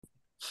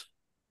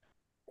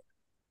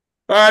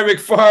All right,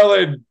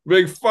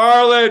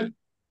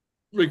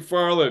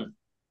 McFarland.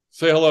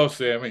 Say hello,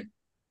 Sammy.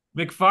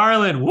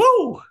 McFarland,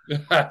 woo!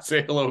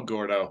 Say hello,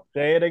 Gordo.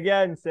 Say it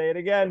again. Say it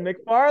again. We're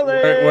gonna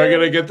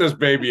McFarlane. get this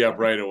baby up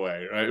right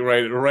away,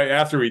 right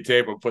after we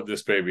tape. We'll put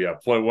this baby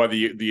up. While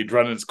the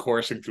adrenaline's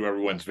coursing through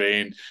everyone's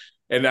vein.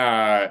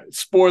 And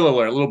spoiler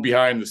alert, a little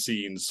behind the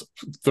scenes,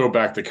 throw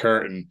back the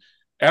curtain.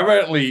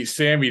 Evidently,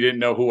 Sammy didn't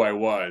know who I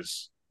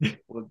was.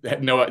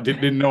 No,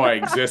 didn't know I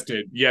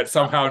existed. Yet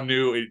somehow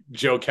knew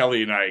Joe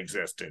Kelly and I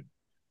existed.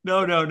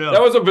 No, no, That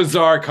no. was a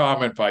bizarre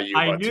comment by you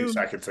I about two knew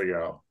seconds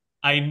ago.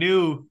 I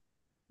knew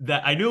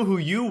I knew who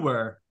you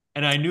were,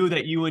 and I knew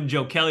that you and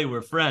Joe Kelly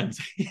were friends.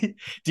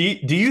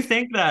 Do you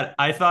think that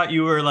I thought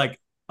you were like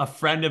a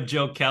friend of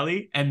Joe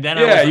Kelly? And then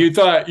I Yeah, was like,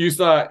 you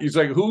thought he's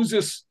like, who's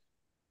this?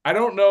 I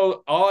don't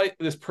know.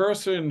 This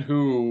person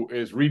who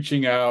is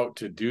reaching out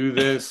to do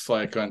this,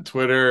 like on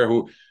Twitter,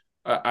 who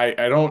I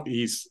don't.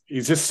 He's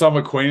just some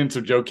acquaintance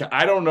of Joe.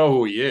 I don't know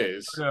who he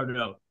is. no,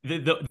 no, no.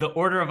 The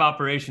order of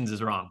operations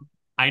is wrong.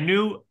 I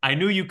knew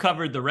you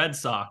covered the Red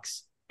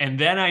Sox, and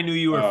then I knew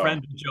you were Oh,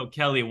 friends with Joe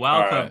Kelly all while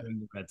right, covering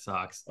the Red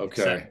Sox, et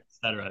cetera, okay, et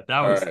cetera. That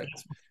all was right.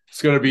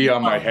 It's gonna be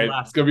on my the head. It's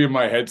last. gonna be on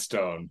my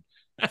headstone.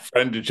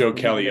 Friend to Joe We need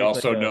to Kelly, make like a.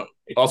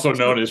 also So,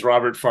 known as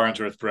Robert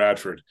Farnsworth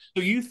Bradford.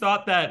 so you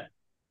thought that?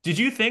 Did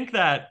you think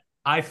that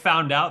I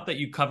found out that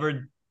you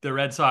covered the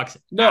Red Sox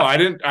No, I after?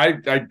 didn't.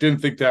 I didn't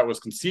think that was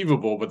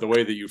conceivable, but the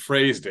way that you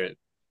phrased it,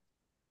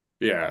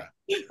 yeah.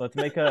 Let's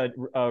make a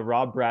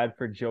Rob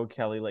Bradford, Joe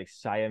Kelly like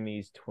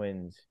Siamese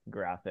twins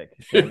graphic.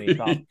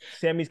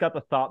 Sammy's got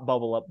the thought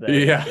bubble up there.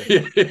 Yeah,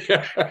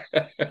 yeah.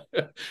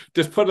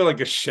 Just put like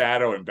a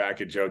shadow in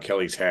back of Joe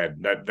Kelly's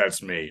head.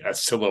 That's me, a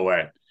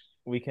silhouette.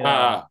 We can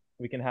Uh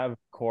we can have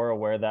Cora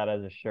wear that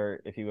as a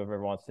shirt if he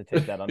ever wants to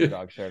take that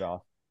underdog shirt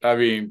off. I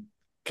mean,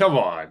 come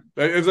on.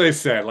 As I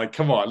said, like,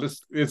 come on.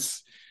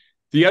 It's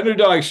the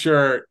underdog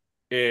shirt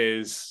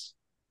is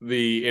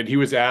and he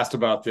was asked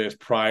about this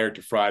prior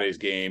to Friday's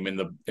game in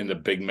the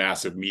big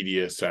massive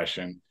media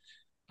session.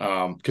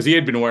 Because he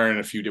had been wearing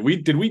a few.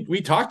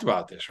 We talked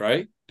about this,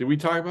 right? Did we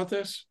talk about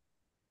this?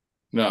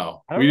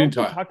 No, I we don't know didn't if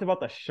we talk. talked about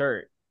the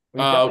shirt.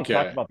 We've Oh, definitely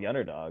talked okay. about the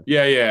underdog.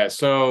 Yeah, yeah.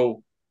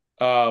 So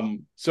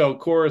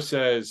Cora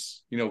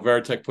says,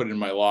 Veritech put it in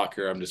my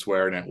locker. I'm just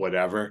wearing it,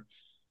 whatever.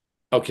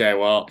 Okay,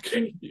 well,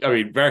 I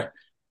mean,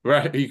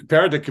 you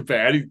compare it to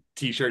compare any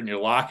t-shirt in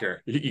your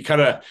locker. You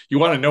kind of you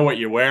want to know what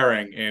you're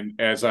wearing. And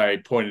as I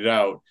pointed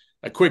out,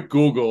 a quick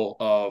Google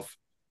of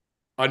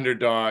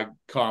underdog,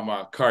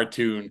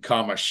 cartoon,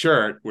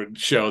 shirt would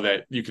show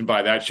that you can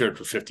buy that shirt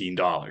for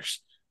 $15.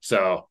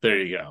 So there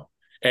you go.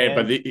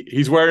 And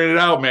He's wearing it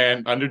out,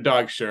 man.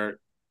 Underdog shirt.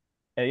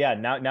 yeah,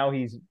 now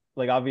he's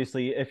like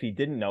obviously if he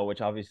didn't know,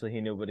 which obviously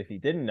he knew, but if he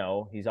didn't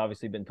know, he's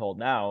obviously been told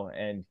now,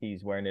 and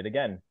he's wearing it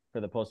again for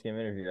the post game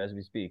interview as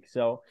we speak.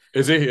 So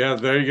Is he? Yeah,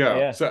 there you go.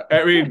 yeah, So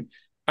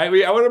I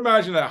would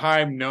imagine that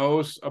Heim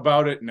knows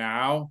about it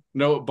now.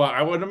 No, but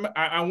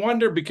I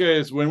wonder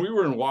because when we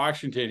were in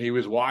Washington, he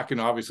was walking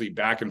obviously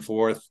back and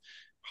forth.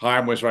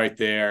 Heim was right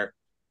there.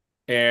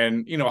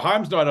 And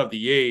Heim's not of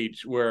the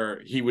age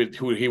where he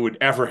would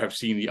ever have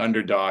seen the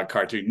underdog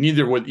cartoon.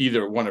 Neither would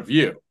either one of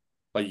you.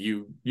 Like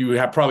you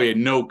have probably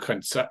no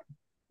concept.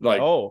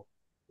 Like, oh,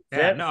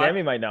 Yeah, no,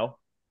 Sammy might know.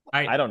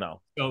 I I don't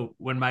know. so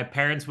when my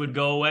parents would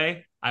go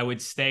away, I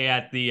would stay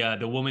at the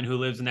woman who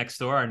lives next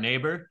door, our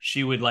neighbor.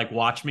 She would like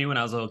watch me when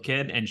I was a little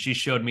kid, and she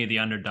showed me the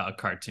underdog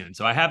cartoon.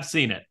 So I have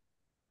seen it.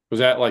 was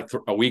that like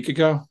a week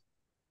ago?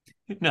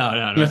 No,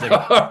 no, no.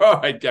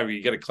 I mean,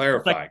 you got to It's like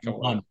clarify. a Come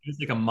on. month. It was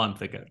like a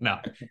month ago. No,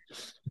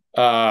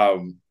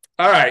 All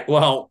right.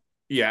 Well,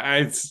 yeah,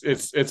 it's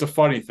a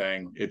funny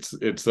thing.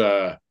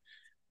 I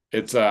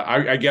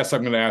guess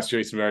I'm going to ask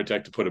Jason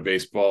Varitek to put a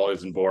baseball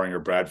isn't boring or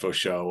Bradfo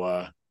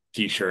show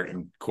t-shirt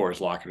in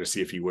Cora's locker to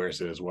see if he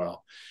wears it as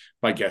well.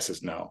 My guess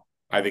is no.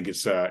 I think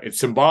it's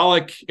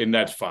symbolic and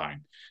that's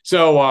fine.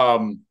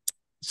 So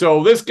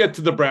let's get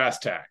to the brass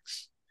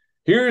tacks.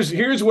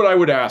 Here's what I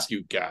would ask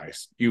you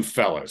guys, you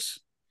fellas,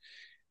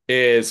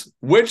 is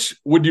which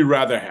would you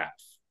rather have?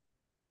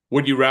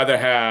 Would you rather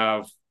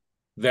have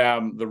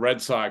the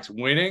Red Sox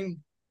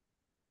winning,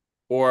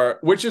 or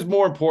which is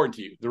more important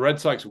to you? The Red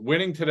Sox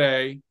winning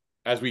today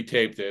as we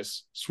tape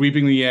this,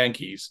 sweeping the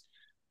Yankees,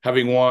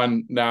 having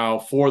won now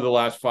for the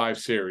last five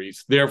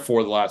series,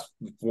 therefore the last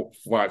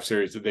five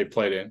series that they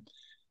played in,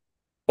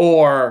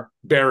 or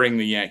burying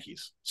the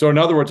Yankees. So in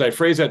other words, I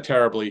phrase that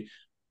terribly.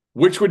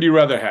 Which would you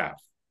rather have?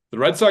 The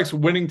Red Sox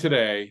winning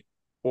today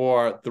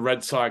or the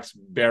Red Sox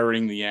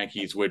burying the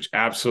Yankees, which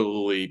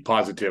absolutely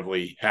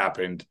positively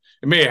happened.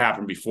 It may have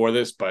happened before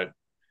this, but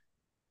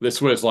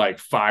this was like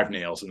five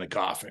nails in the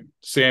coffin.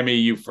 Sammy,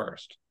 you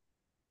first.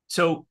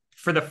 so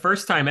for the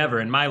first time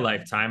ever in my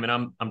lifetime, and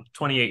I'm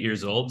 28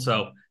 years old,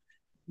 so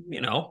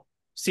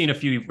seen a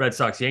few Red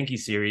Sox Yankee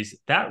series.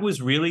 That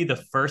was really the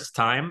first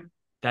time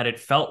that it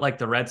felt like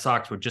the Red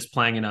Sox were just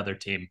playing another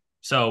team.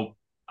 So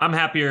I'm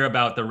happier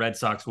about the Red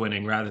Sox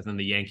winning rather than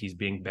the Yankees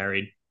being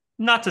buried.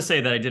 Not to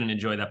say that I didn't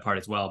enjoy that part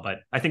as well, but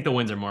I think the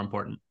wins are more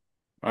important.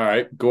 All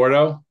right,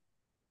 Gordo.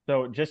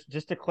 So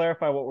just to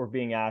clarify what we're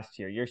being asked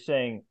here, you're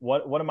saying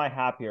what am I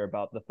happier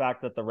about? The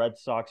fact that the Red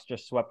Sox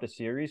just swept the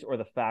series, or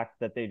the fact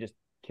that they just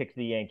kicked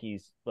the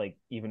Yankees like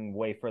even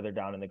way further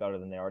down in the gutter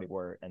than they already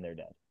were and they're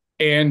dead?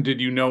 And did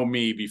you know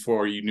me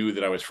before you knew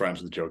that I was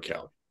friends with Joe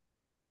Kelly?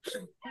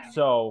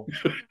 So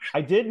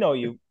I did know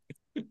you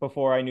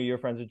before I knew you were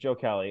friends with Joe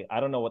Kelly.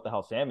 I don't know what the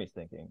hell Sammy's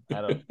thinking. I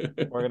don't.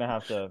 We're gonna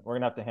have to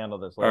handle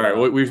this All later.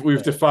 right,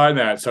 we've defined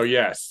that. So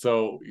yes,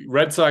 so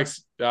Red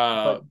Sox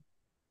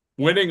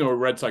winning or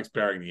Red Sox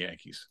burying the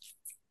Yankees.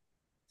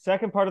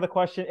 Second part of the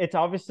question, it's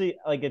obviously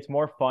like it's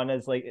more fun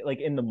as like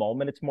in the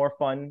moment, it's more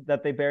fun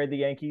that they buried the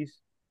Yankees.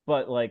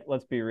 But like,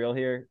 let's be real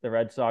here, the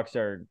Red Sox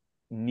are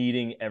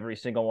needing every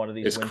single one of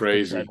these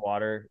wins to tread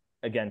water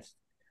against.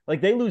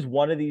 Like they lose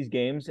one of these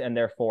games and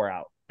they're 4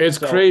 out. It's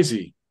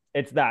crazy.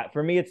 It's that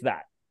for me. It's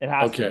that it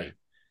has to be.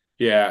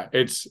 Yeah,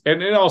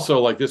 and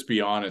also like, let's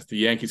be honest, the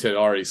Yankees had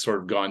already sort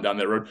of gone down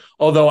that road.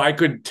 Although I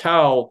could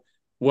tell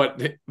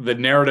what the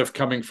narrative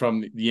coming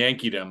from the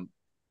Yankeedom,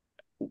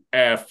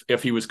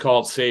 if he was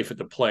called safe at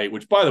the plate,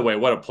 which by the way,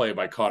 what a play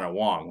by Connor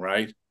Wong,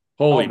 right?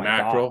 Holy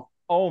mackerel. God.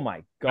 Oh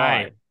my God.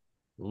 I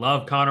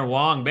love Connor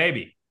Wong,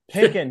 baby.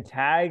 Pick and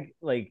tag,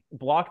 like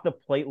block the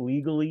plate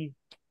legally,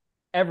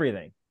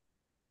 everything.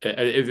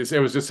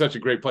 It was just such a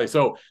great play.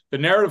 So the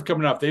narrative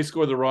coming up, they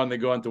score the run, they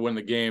go on to win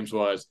the games,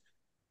 was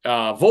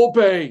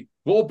Volpe,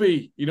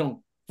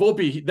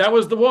 Volpe, that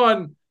was the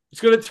one. It's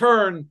going to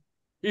turn.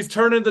 He's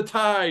turning the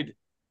tide.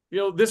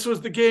 This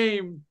was the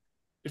game.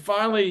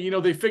 Finally,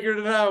 they figured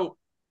it out.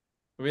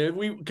 I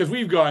mean, because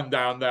we've gone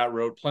down that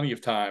road plenty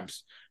of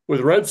times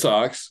with Red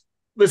Sox.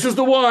 This is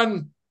the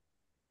one.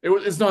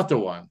 It's not the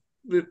one.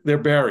 They're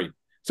buried.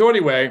 So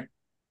anyway,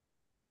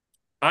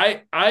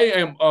 I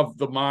am of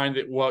the mind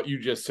that what you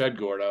just said,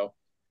 Gordo.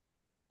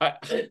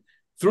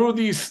 Through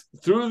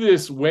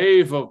this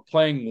wave of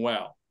playing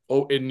well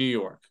in New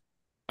York,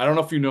 I don't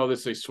know if you know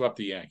this, they swept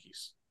the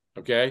Yankees.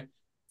 Okay,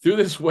 through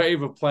this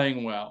wave of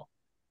playing well,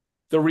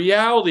 the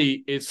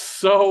reality is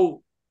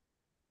so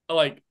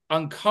like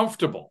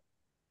uncomfortable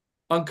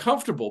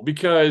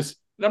because,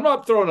 and I'm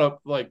not throwing a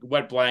like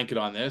wet blanket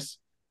on this,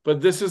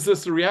 but this is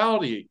the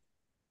reality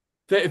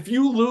that if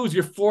you lose,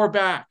 you're 4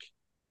 back.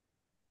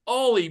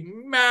 Holy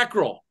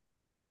mackerel.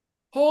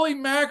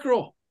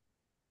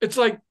 It's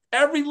like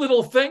every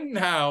little thing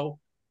now,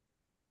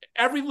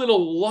 every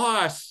little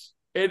loss,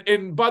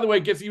 and by the way,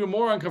 it gets even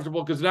more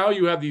uncomfortable because now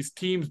you have these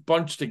teams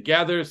bunched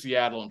together,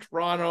 Seattle and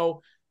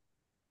Toronto.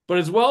 But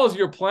as well as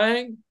you're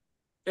playing,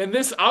 and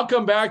this, I'll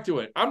come back to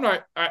it.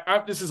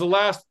 This is the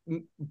last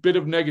bit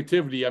of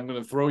negativity I'm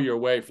going to throw your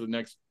way for the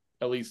next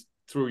at least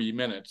 3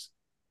 minutes.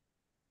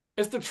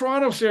 It's the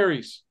Toronto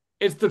series.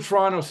 That's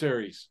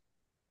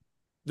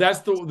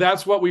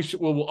what we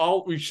should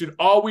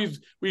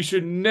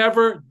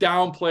never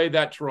downplay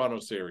that Toronto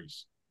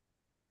series.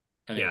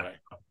 Anyway.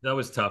 Yeah, that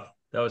was tough,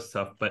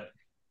 but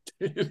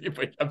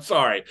I'm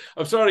sorry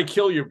to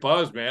kill your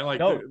buzz, man. Like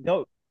no,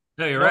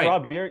 you're right,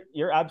 Rob.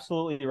 You're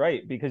absolutely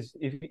right, because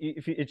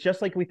if it's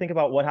just like we think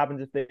about what happens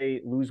if they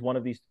lose one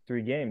of these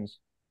 3 games.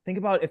 Think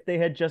about if they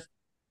had just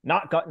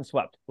not gotten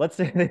swept. Let's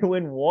say they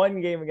win 1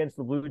 game against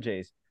the Blue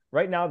Jays.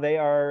 Right now they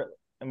are,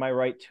 am I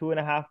right,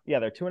 2.5? Yeah,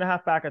 they're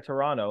 2.5 back at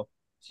Toronto.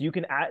 So you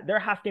can add, they're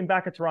half game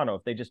back at Toronto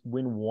if they just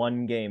win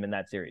 1 game in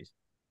that series.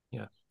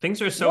 Yeah,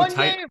 things are so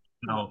tight.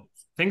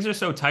 Things are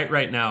so tight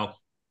right now.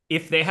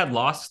 If they had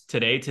lost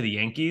today to the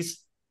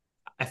Yankees,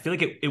 I feel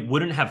like it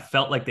wouldn't have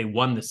felt like they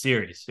won the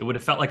series. It would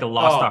have felt like a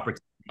lost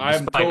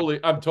opportunity.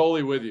 I'm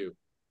totally with you.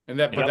 And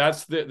that, but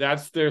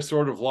that's their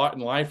sort of lot in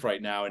life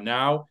right now. And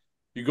now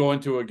you go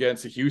into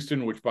against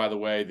Houston, which by the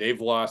way,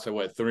 they've lost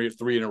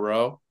three in a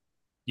row.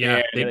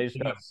 Yeah, they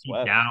just got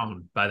swept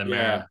down by the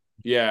man.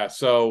 Yeah.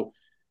 So,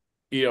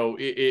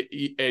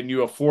 and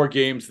you have 4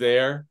 games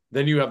there.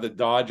 Then you have the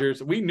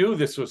Dodgers. We knew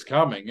this was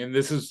coming, and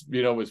this is,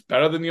 was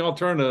better than the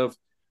alternative.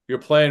 You're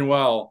playing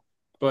well,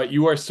 but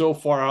you are so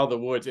far out of the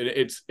woods, and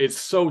it's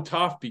so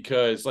tough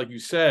because, like you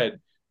said,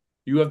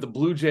 you have the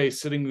Blue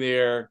Jays sitting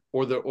there,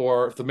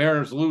 or if the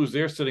Mariners lose,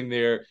 they're sitting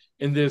there,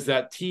 and there's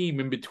that team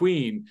in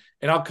between.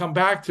 And I'll come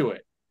back to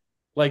it.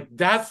 Like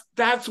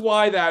that's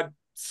why that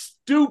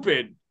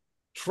stupid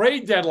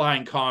trade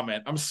deadline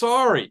comment. I'm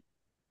sorry.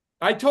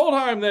 I told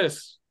him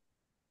this.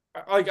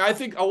 Like, I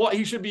think a lot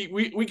he should be.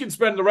 We can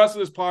spend the rest of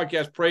this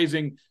podcast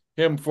praising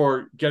him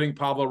for getting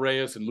Pablo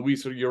Reyes and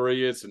Luis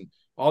Urias and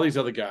all these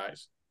other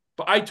guys.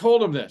 But I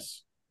told him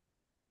this.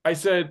 I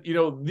said,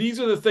 these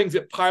are the things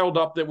that piled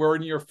up that were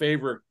in your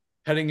favor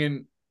heading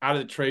in out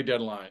of the trade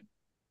deadline.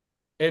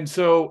 And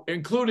so,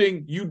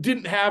 including you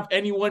didn't have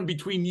anyone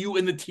between you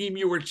and the team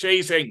you were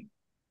chasing.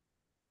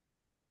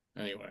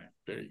 Anyway,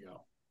 there you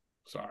go.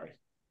 Sorry.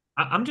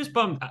 I'm just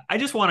bummed. I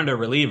just wanted a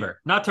reliever,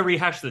 not to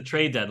rehash the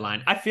trade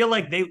deadline. I feel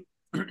like they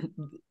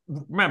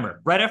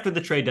remember right after the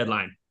trade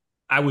deadline,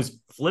 I was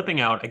flipping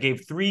out. I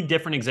gave 3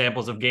 different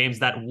examples of games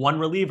that one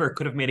reliever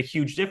could have made a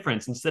huge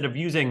difference instead of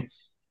using.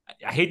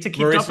 I hate to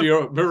keep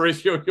Mauricio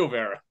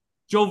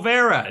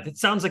Jovera. That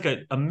sounds like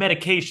a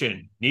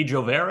medication. Need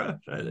Jovera?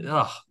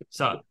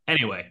 So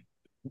anyway,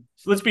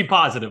 let's be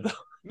positive.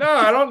 No,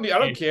 I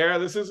don't care.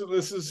 This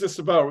is just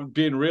about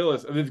being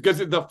realistic. Because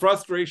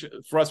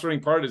the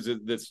frustrating part is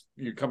that this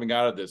you're coming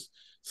out of this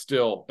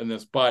still in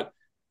this, but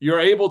you're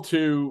able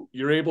to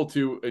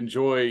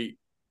enjoy.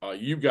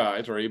 You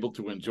guys are able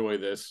to enjoy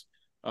this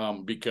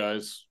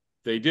because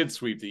they did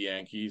sweep the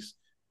Yankees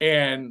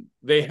and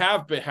they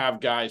have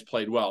guys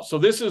played well. So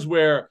this is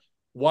where,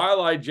 while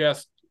I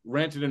just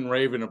ranted and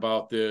raving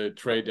about the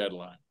trade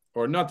deadline,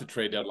 or not the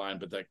trade deadline,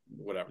 but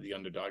the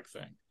underdog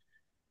thing,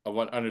 of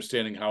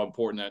understanding how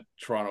important that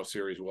Toronto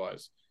series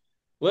was.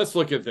 Let's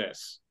look at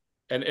this.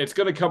 And it's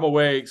going to come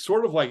away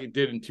sort of like it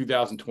did in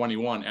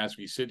 2021 as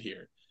we sit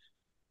here.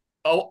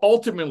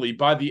 Ultimately,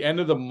 by the end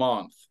of the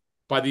month,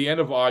 by the end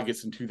of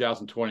August in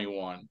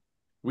 2021,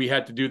 we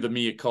had to do the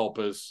mea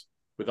culpas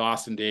with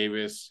Austin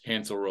Davis,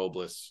 Hansel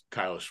Robles,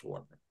 Kyle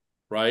Schwarber,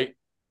 right?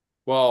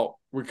 Well,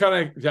 we're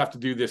kind of have to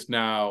do this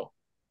now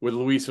with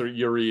Luis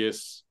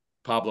Urias,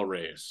 Pablo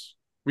Reyes.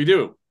 We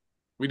do.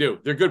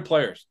 They're good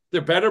players.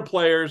 They're better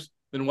players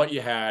than what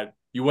you had.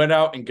 You went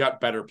out and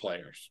got better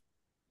players.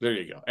 There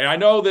you go. And I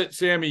know that,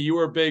 Sammy, you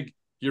were a big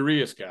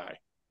Urias guy,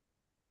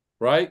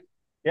 right?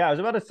 Yeah, I was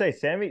about to say,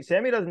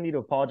 Sammy doesn't need to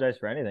apologize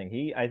for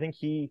anything. I think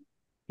he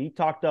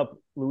talked up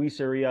Luis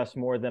Urias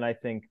more than I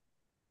think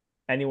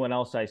anyone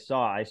else I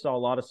saw. I saw a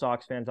lot of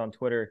Sox fans on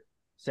Twitter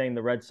saying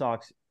the Red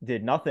Sox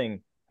did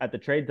nothing at the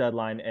trade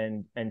deadline,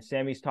 and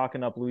Sammy's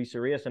talking up Luis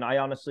Urias. And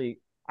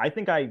I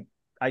think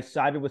I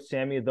sided with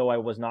Sammy, though I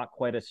was not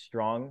quite as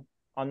strong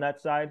on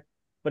that side.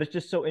 But it's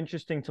just so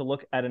interesting to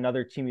look at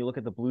another team. You look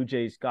at the Blue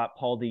Jays, got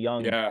Paul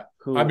DeJong. Yeah,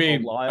 who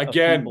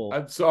again,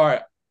 I'm sorry.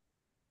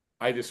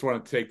 I just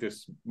want to take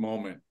this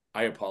moment.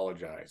 I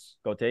apologize.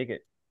 Go take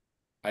it.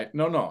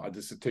 No.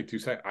 Just take 2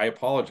 seconds. I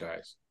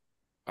apologize.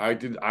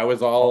 I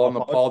was all on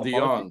the Paul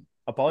DeJong.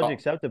 Apology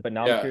accepted, but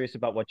now I'm curious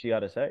about what you got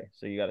to say.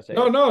 So you got to say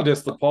no,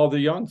 just the Paul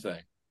DeJong thing.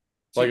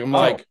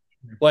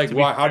 Like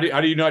why? How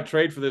do you not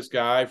trade for this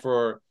guy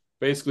for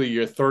basically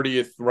your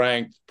 30th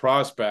ranked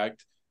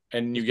prospect,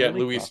 and you get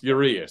Luis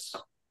Urias?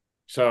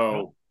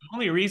 So the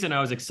only reason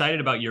I was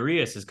excited about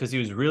Urias is because he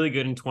was really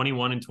good in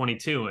 21 and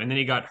 22, and then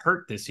he got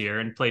hurt this year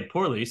and played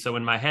poorly. So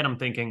in my head, I'm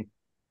thinking,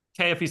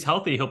 okay, if he's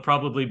healthy, he'll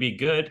probably be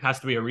good. Has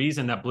to be a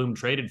reason that Bloom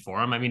traded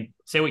for him. I mean,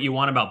 say what you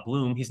want about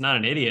Bloom, he's not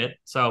an idiot.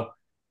 So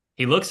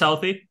he looks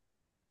healthy.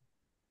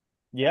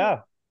 Yeah,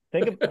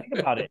 think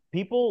about it.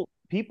 People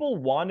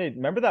wanted.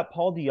 Remember that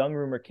Paul DeJong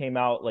rumor came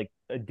out like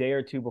a day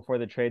or two before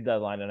the trade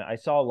deadline, and I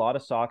saw a lot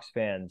of Sox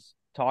fans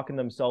talking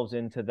themselves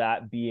into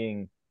that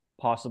being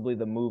possibly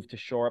the move to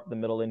shore up the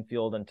middle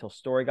infield until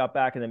Story got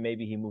back, and then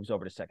maybe he moves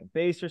over to second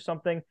base or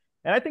something.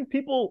 And I think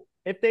people,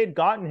 if they'd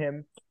gotten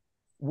him,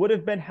 would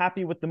have been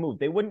happy with the move.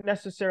 They wouldn't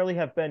necessarily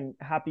have been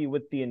happy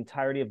with the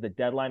entirety of the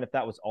deadline if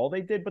that was all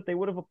they did, but they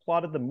would have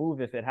applauded the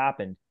move if it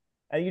happened.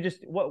 And you just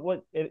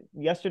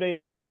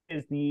yesterday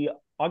is the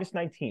August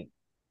 19th.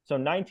 So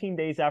 19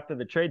 days after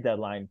the trade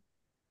deadline,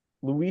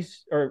 Paul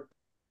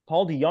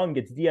DeJong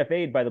gets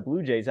DFA'd by the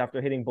Blue Jays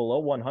after hitting below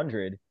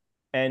 100,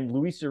 and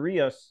Luis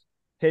Urias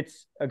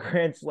hits a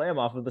grand slam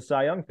off of the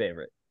Cy Young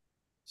favorite.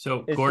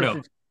 So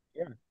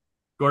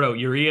Gordo,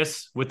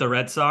 Urias with the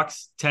Red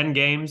Sox, 10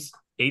 games,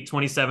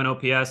 827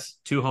 OPS,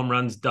 2 home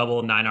runs,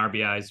 double, 9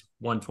 RBIs,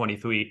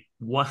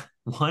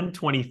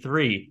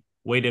 123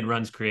 weighted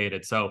runs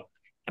created. So,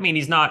 I mean,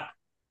 he's not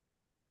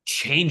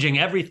changing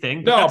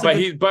everything.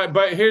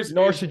 But here's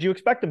nor should you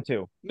expect him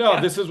to. No,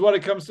 yeah. This is what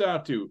it comes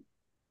down to.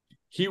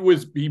 He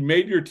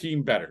made your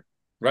team better,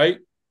 right?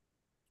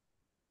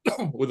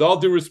 With all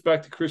due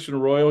respect to Christian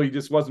Arroyo, he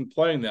just wasn't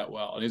playing that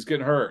well, and he's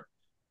getting hurt.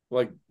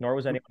 Nor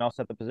was anyone else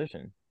at the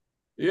position.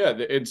 Yeah,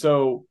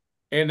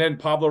 and then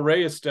Pablo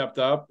Reyes stepped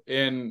up,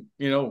 and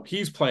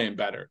he's playing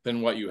better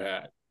than what you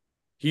had.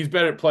 He's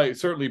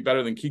certainly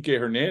better than Kike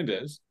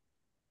Hernandez.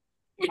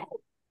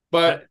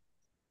 But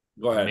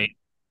go ahead.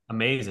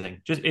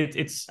 Amazing. Just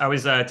I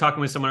was talking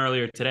with someone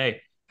earlier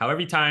today how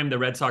every time the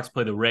Red Sox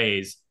play the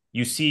Rays,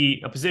 you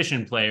see a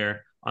position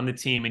player on the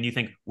team and you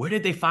think, where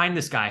did they find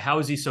this guy? How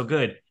is he so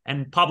good?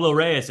 And Pablo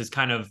Reyes is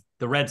kind of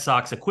the Red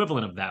Sox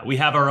equivalent of that. We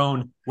have our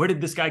own, where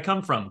did this guy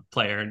come from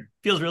player, and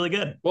feels really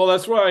good. Well,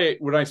 that's why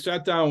when I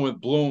sat down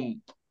with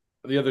Bloom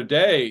the other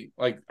day,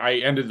 I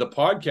ended the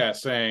podcast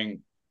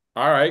saying,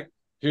 all right,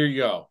 here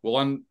you go.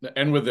 We'll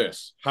end with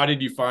this. How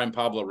did you find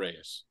Pablo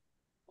Reyes?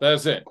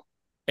 That's it.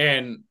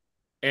 And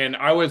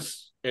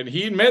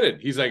he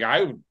admitted, he's like,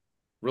 I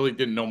really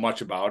didn't know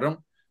much about him,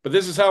 but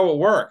this is how it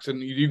works.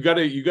 And you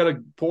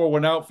gotta pour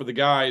one out for the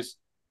guys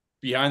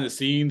behind the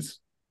scenes.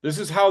 This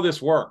is how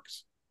this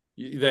works,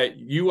 that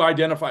you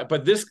identify.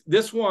 But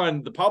this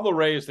one, the Pablo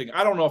Reyes thing,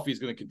 I don't know if he's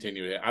going to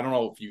continue it. I don't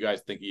know if you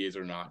guys think he is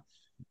or not.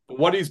 But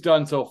what he's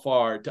done so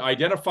far to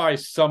identify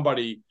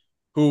somebody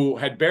who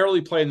had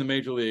barely played in the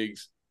major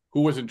leagues,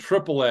 who was in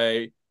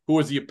AAA, who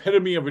was the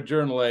epitome of a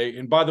journal A,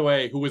 and by the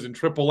way, who was in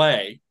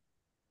AAA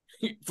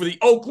for the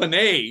Oakland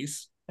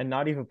A's. And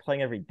not even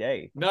playing every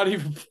day.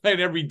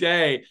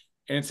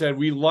 And said,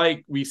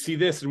 we see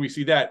this and we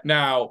see that.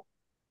 Now,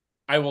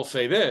 I will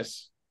say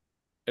this,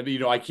 and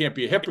I can't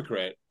be a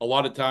hypocrite. A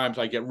lot of times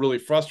I get really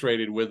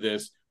frustrated with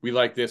this We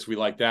like this. We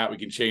like that. We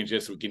can change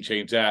this. We can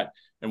change that.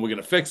 And we're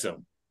going to fix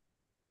them.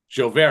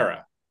 Joe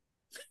Vera,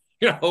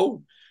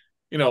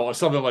 or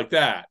something like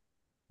that.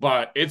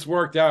 But it's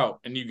worked out,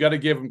 and you got to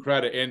give him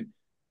credit.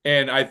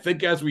 And I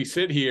think as we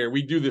sit here,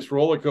 we do this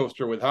roller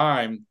coaster with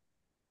Heim.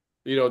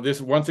 This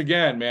once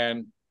again,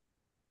 man,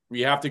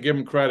 we have to give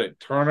him credit.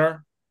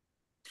 Turner,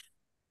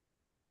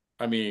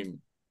 I mean,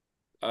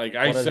 like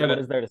I said, what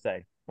is there to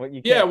say? What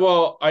you? Yeah,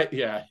 well, I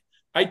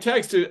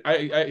texted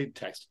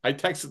I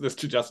texted this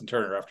to Justin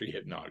Turner after he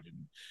hit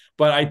Nogin,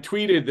 but I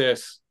tweeted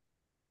this.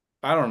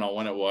 I don't know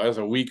when it was,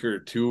 a week or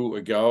two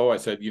ago. I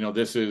said,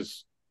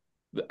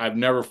 I've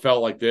never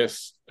felt like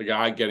this, a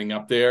guy getting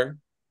up there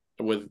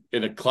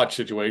in a clutch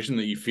situation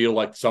that you feel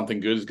like something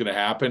good is going to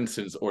happen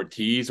since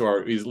Ortiz, or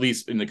at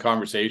least in the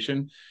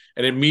conversation.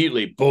 And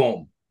immediately,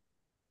 boom,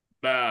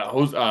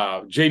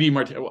 JD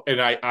Martinez,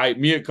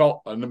 and mea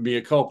culpa,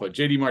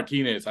 JD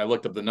Martinez. I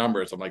looked up the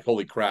numbers. I'm like,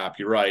 holy crap,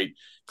 you're right.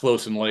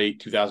 Close and late,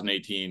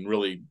 2018,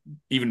 really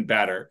even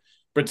better.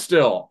 But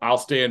still, I'll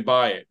stand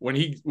by it.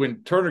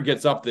 When Turner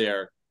gets up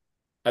there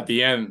at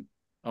the end,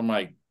 I'm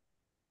like,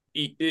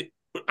 I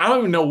don't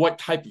even know what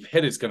type of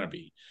hit it's going to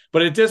be,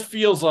 but it just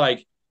feels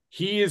like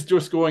he is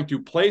just going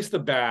to place the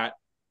bat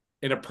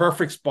in a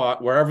perfect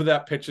spot wherever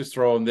that pitch is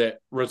thrown that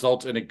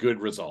results in a good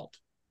result.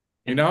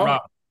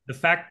 Rob, the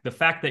fact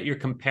that you're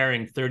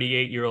comparing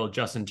 38-year-old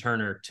Justin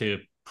Turner to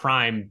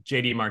prime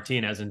JD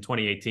Martinez in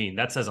 2018,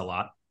 that says a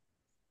lot.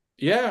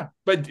 Yeah,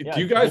 but do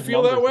you guys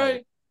feel that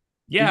way?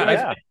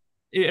 Yeah.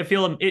 I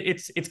feel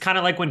it's kind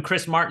of like when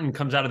Chris Martin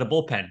comes out of the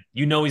bullpen.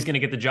 He's going to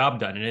get the job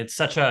done, and it's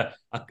such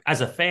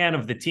as a fan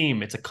of the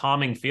team, it's a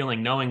calming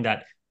feeling knowing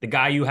that the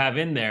guy you have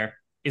in there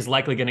is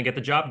likely going to get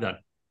the job done.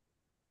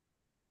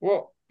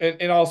 Well,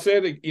 and I'll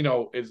say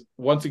that is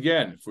once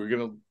again, if we're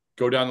going to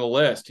go down the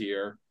list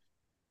here,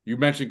 you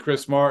mentioned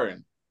Chris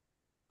Martin,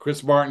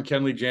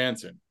 Kenley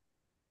Jansen.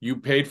 You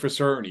paid for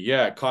certainty.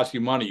 Yeah, it cost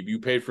you money. You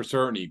paid for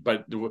certainty,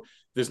 but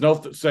there's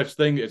no such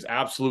thing as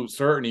absolute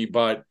certainty.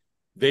 But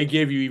they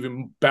gave you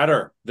even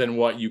better than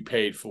what you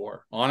paid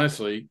for,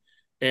 honestly.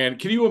 And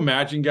can you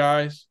imagine,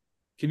 guys?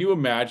 Can you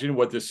imagine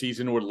what the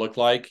season would look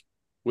like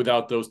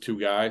without those two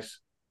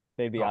guys?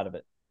 They'd be out of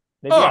it.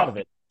 They'd be out of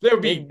it.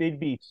 They'd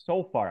be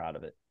so far out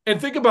of it.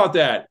 And think about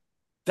that.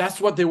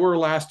 That's what they were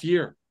last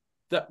year.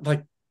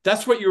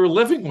 That's what you were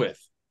living with.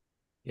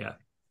 Yeah.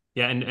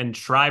 Yeah. And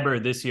Schreiber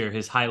this year,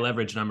 his high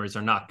leverage numbers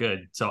are not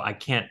good. So I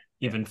can't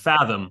even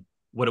fathom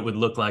what it would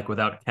look like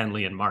without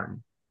Kenley and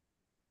Martin.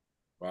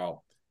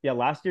 Wow. Yeah,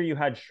 last year you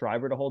had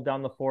Schreiber to hold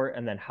down the fort,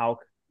 and then Houck,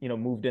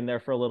 moved in there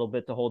for a little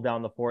bit to hold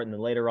down the fort, and then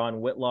later on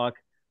Whitlock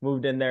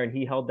moved in there and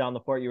he held down the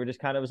fort. You were just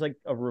it was like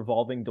a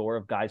revolving door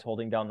of guys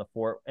holding down the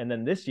fort. And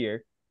then this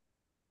year,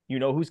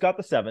 who's got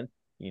the 7th,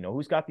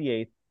 who's got the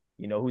 8th,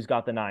 who's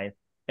got the 9th,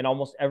 and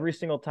almost every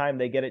single time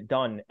they get it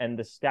done. And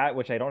the stat,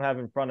 which I don't have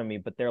in front of me,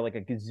 but they're like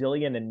a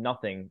gazillion and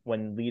nothing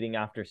when leading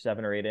after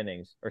 7 or 8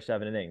 innings or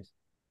 7 innings.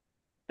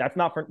 That's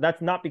not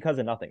because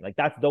of nothing. Like,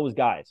 that's those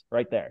guys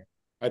right there.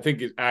 I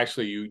think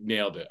you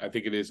nailed it. I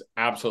think it is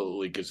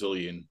absolutely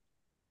gazillion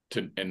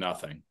and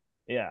nothing.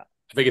 Yeah.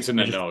 I think it's in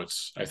the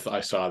notes. I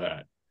saw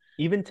that.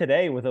 Even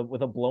today with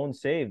a blown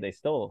save, they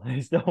still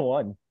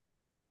won.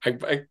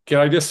 Can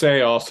I just say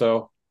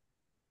also,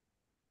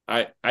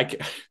 I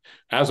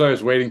as I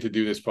was waiting to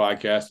do this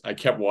podcast, I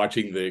kept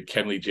watching the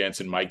Kenley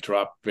Jansen mic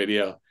drop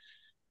video,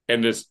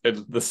 and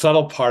the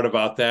subtle part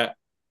about that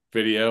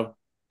video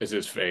is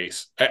his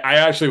face. I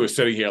actually was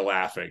sitting here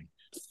laughing.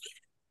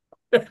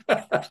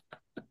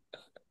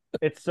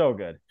 It's so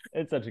good.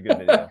 It's such a good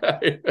video.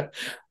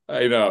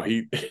 I know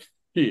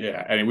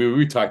yeah. Anyway,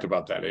 we talked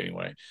about that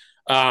anyway.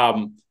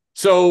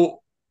 So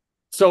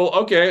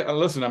okay.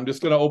 Listen, I'm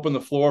just going to open the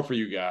floor for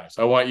you guys.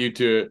 I want you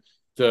to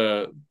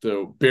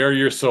bare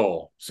your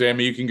soul.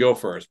 Sammy, you can go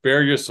first.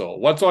 Bare your soul.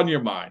 What's on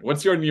your mind?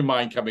 What's on your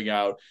mind coming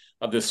out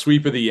of the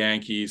sweep of the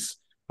Yankees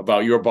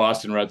about your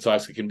Boston Red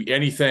Sox? It can be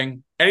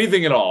anything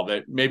at all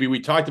that maybe we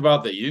talked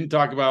about that you didn't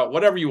talk about.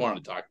 Whatever you want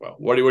to talk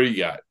about. What do you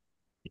got?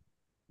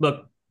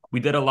 Look, we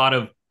did a lot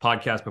of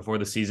podcasts before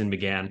the season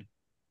began,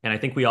 and I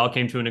think we all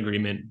came to an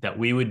agreement that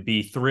we would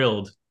be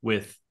thrilled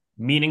with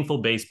meaningful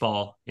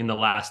baseball in the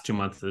last 2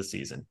 months of the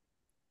season.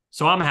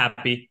 So I'm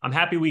happy. I'm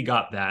happy we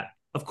got that.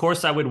 Of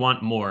course, I would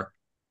want more.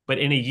 But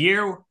in a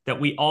year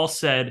that we all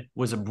said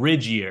was a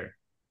bridge year,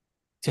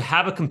 to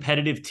have a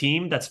competitive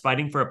team that's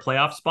fighting for a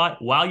playoff spot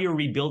while you're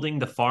rebuilding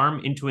the farm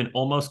into an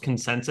almost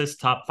consensus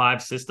top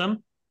 5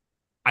 system,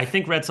 I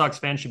think Red Sox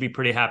fans should be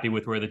pretty happy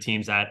with where the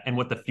team's at and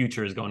what the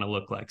future is going to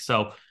look like.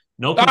 So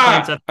no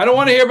complaints. I don't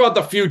want to hear about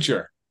the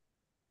future.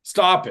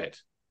 Stop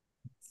it.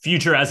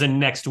 Future as in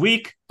next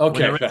week.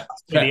 Okay.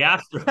 The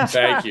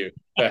Astros.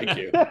 Thank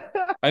you.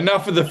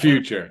 Enough of the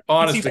future.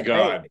 Honest to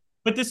God.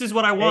 But this is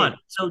what I want.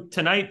 So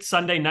tonight,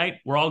 Sunday night,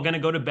 we're all going to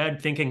go to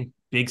bed thinking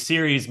big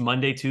series,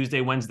 Monday,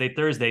 Tuesday, Wednesday,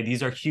 Thursday.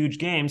 These are huge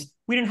games.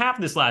 We didn't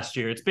have this last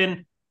year. It's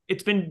been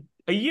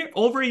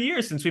over a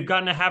year since we've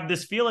gotten to have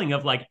this feeling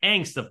of like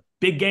angst of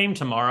big game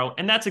tomorrow.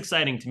 And that's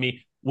exciting to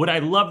me. Would I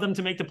love them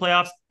to make the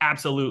playoffs?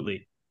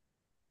 Absolutely.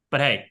 But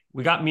hey,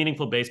 We got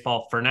meaningful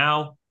baseball for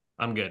now.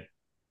 I'm good.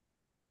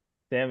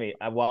 Sammy,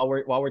 while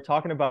we're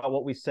talking about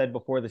what we said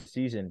before the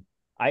season,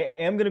 I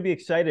am going to be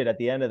excited at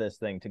the end of this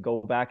thing to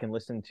go back and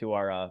listen to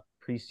our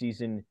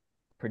preseason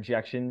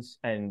projections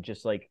and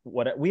just like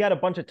what we had a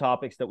bunch of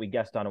topics that we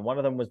guessed on, and one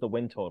of them was the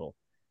win total.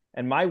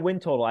 And my win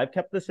total, I've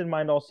kept this in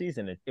mind all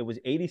season. It was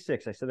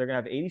 86. I said they're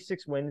going to have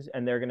 86 wins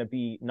and they're going to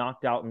be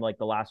knocked out in like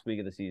the last week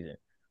of the season.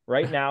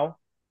 Right now,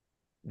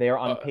 they are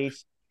on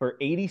pace for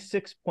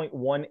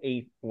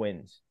 86.18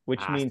 wins,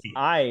 which means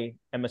I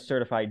am a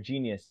certified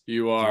genius.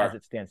 You are. As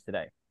it stands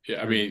today.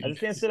 Yeah, I mean, as it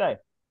stands today.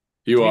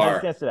 You are. As it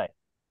stands today.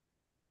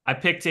 I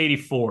picked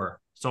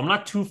 84, so I'm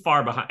not too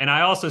far behind. And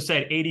I also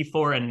said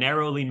 84 and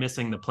narrowly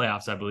missing the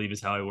playoffs, I believe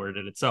is how I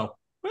worded it. So,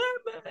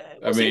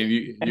 I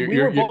mean, we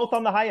were both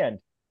on the high end.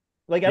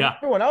 Like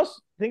everyone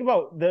else, think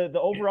about the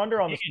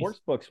over-under on the sports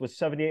books was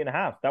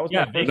 78.5. That was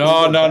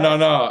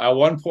no. At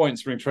one point in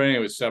spring training, it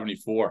was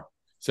 74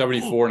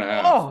 and a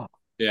half. Oh.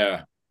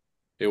 Yeah,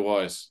 it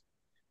was.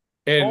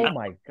 And oh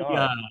my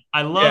God.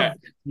 I love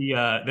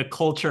the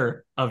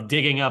culture of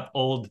digging up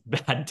old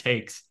bad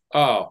takes.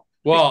 Oh,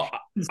 well,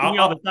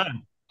 all the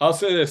time. I'll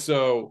say this.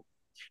 So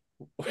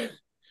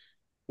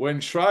when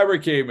Schreiber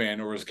came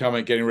in or was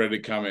getting ready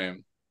to come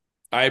in,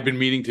 I had been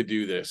meaning to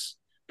do this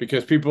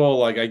because people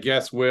like, I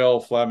guess,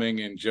 Will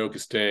Fleming and Joe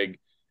Castig,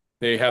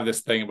 they have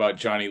this thing about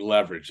Johnny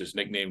Leverage, his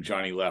nickname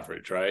Johnny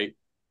Leverage, right?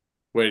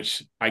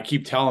 Which I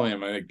keep telling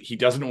him he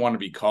doesn't want to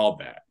be called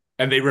that.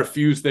 And they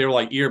refuse. They were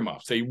like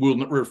earmuffs. They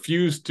will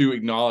refuse to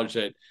acknowledge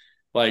that.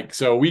 Like,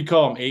 so we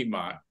call him 8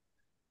 Mile.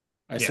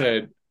 I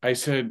said,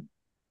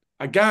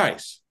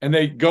 guys, and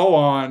they go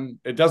on.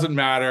 It doesn't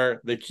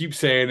matter. They keep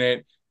saying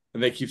it,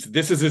 and they keep.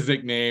 This is his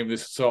nickname.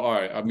 All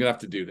right. I'm gonna have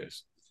to do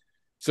this.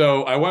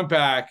 So I went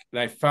back and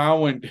I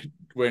found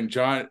when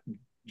John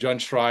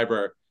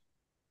Schreiber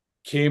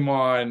came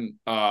on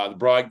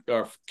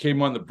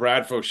came on the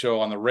Bradfo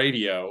show on the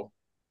radio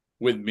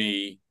with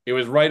me. It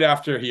was right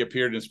after he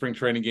appeared in a spring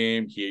training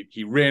game.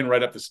 He ran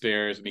right up the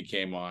stairs and he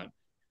came on,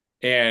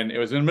 and it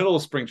was in the middle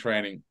of spring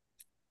training.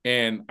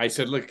 And I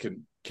said, "Look,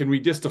 can we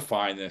just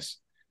define this?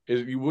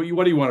 What do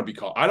you want to be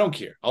called? I don't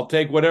care. I'll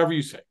take whatever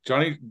you say.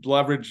 Johnny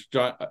Leverage,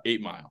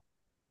 8 Mile."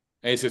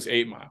 And he says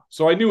 8 Mile.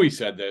 So I knew he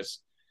said this.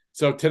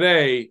 So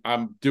today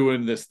I'm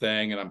doing this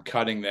thing and I'm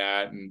cutting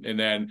that, and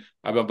then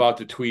I'm about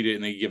to tweet it,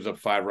 and he gives up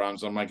 5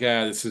 rounds. I'm like,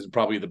 this is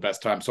probably the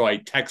best time. So I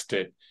text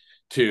it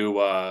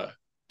to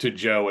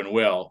Joe and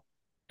Will,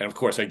 and of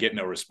course I get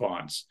no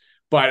response.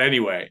 But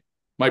anyway,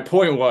 my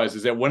point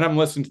is that when I'm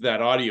listening to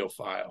that audio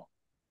file,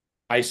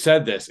 I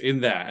said this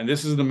in that, and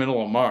this is in the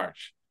middle of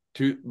March.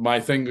 My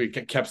thing we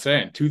kept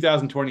saying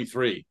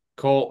 2023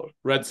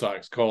 Red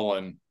Sox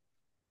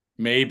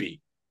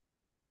maybe,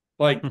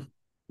 like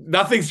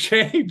nothing's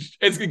changed.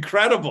 It's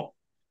incredible.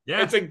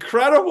 Yeah, it's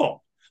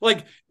incredible.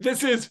 Like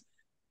this is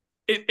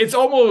it's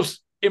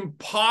almost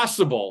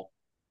impossible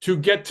to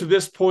get to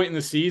this point in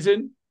the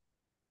season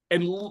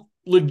and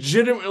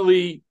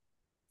legitimately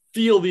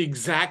feel the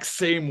exact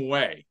same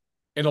way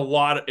in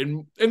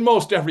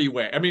most every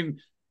way. I mean,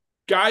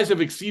 guys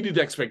have exceeded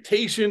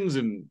expectations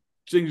and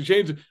things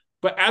changed.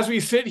 But as we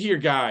sit here,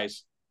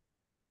 guys,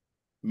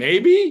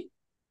 maybe,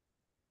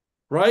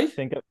 right?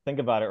 Think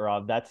about it,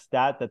 Rob. That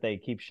stat that they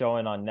keep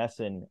showing on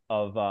Nesson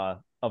of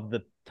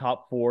the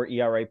top 4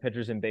 ERA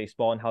pitchers in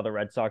baseball and how the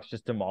Red Sox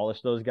just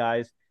demolished those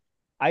guys.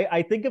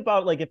 I think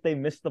about like if they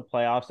miss the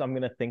playoffs, I'm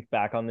gonna think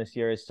back on this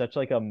year as such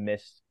like a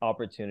missed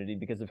opportunity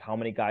because of how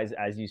many guys,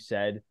 as you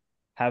said,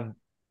 have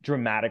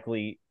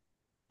dramatically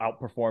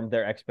outperformed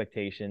their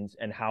expectations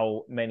and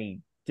how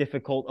many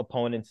difficult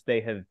opponents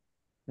they have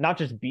not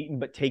just beaten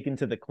but taken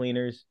to the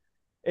cleaners.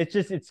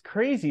 It's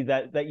crazy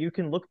that you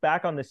can look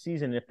back on the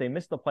season. If they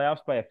miss the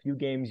playoffs by a few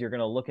games, you're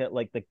gonna look at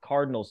like the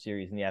Cardinals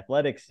series and the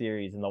Athletics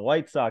series and the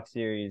White Sox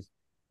series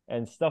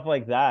and stuff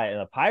like that,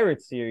 and the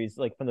Pirates series,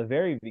 like from the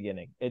very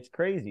beginning. It's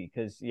crazy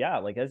because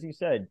like as you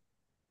said,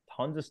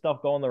 tons of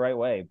stuff going the right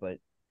way, but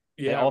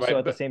also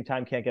at the same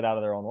time can't get out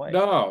of their own way.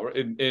 No,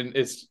 and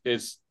it's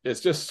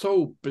just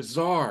so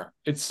bizarre.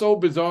 It's so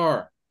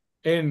bizarre,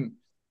 and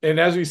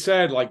as we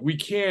said, like we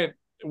can't.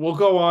 We'll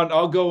go on.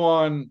 I'll go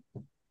on.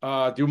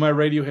 Do my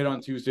radio hit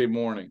on Tuesday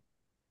morning,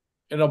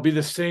 and it'll be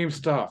the same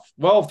stuff.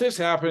 Well, if this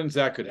happens,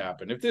 that could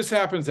happen. If this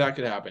happens, that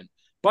could happen.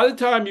 By the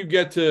time you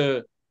get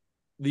to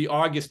the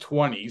August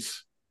 20s,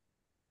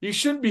 you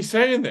shouldn't be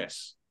saying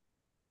this.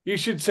 You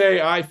should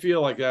say, I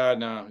feel like,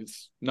 no,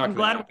 it's not. I'm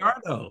glad we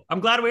are, though. I'm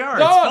glad we are.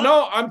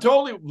 No, I'm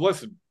totally,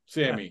 listen,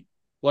 Sammy,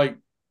 like,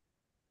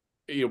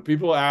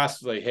 people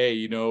ask, like, hey,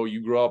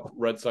 you grew up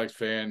Red Sox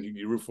fan,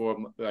 you root for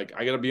them. Like,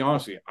 I got to be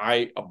honest with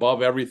you.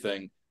 Above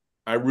everything,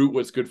 I root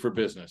what's good for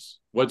business.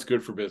 What's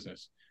good for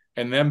business.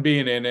 And them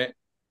being in it,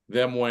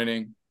 them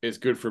winning is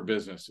good for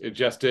business. It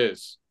just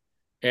is.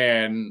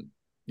 And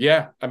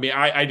yeah, I mean,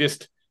 I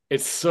just,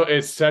 it's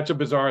such a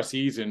bizarre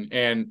season.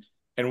 And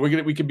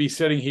we could be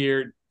sitting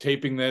here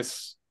taping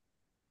this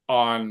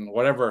on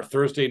whatever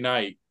Thursday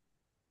night,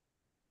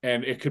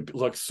 and it could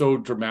look so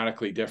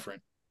dramatically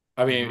different.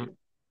 I mean,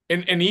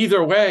 in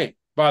either way,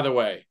 by the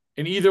way,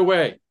 in either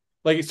way,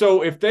 Like,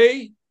 so if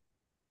they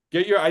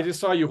get I just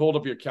saw you hold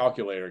up your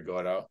calculator,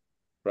 Gordo,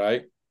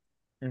 right?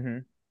 Mm-hmm.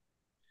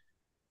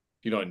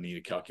 You don't need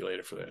a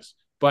calculator for this,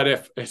 but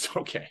if it's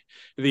okay,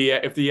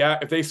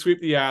 if they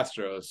sweep the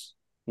Astros,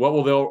 where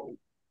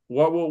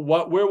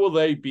will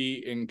they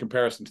be in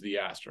comparison to the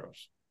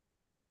Astros?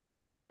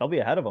 They'll be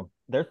ahead of them.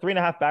 They're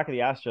 3.5 back of the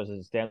Astros as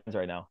it stands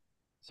right now.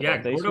 So Yeah,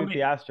 if they sweep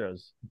the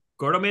Astros.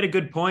 Gordo made a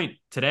good point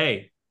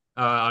today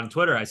on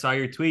Twitter. I saw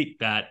your tweet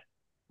that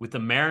with the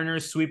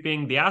Mariners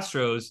sweeping the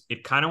Astros,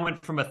 it kind of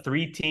went from a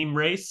 3-team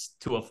race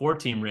to a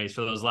 4-team race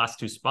for those last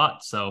 2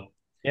 spots. So,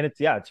 and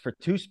it's for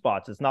 2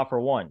 spots. It's not for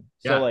 1.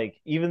 So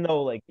even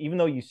though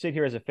you sit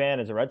here as a fan,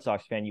 as a Red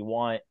Sox fan, you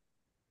want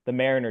the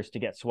Mariners to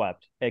get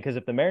swept, because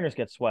if the Mariners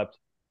get swept,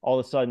 all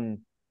of a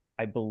sudden,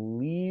 I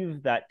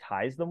believe that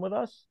ties them with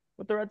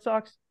the Red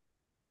Sox.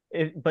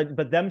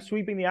 But them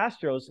sweeping the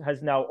Astros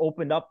has now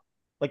opened up,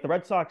 like the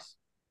Red Sox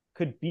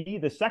could be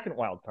the second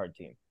wild card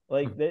team.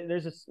 Like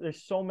there's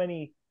so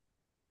many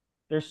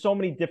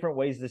different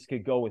ways this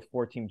could go with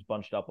 4 teams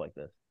bunched up like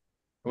this.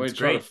 Let me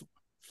try to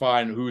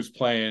find who's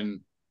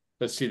playing.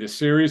 Let's see the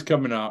series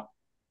coming up.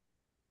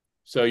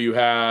 So you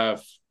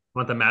have.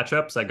 Want the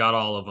matchups? I got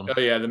all of them. Oh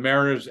yeah, the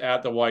Mariners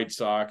at the White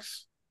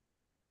Sox.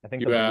 I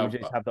think the Blue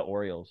Jays have the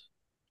Orioles.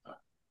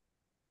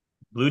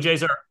 Blue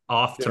Jays are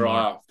off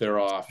tomorrow. They're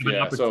off.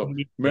 Yeah. So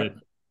to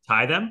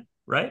tie them,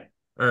 right?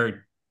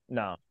 Or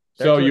no.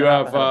 So you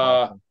have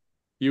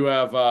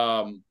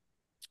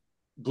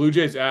Blue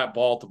Jays at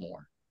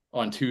Baltimore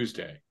on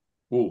Tuesday.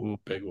 Ooh,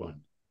 big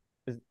one.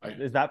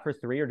 Is that for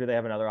 3, or do they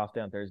have another off day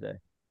on Thursday?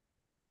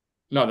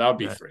 No, that would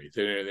be 3.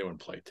 They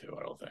wouldn't play 2,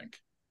 I don't think.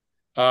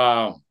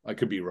 I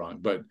could be wrong,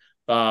 but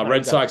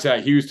Red Sox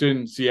at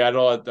Houston,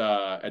 Seattle at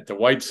the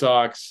White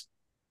Sox.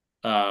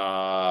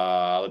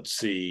 Let's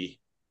see.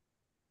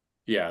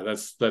 Yeah,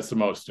 that's the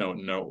most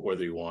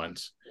noteworthy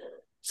ones.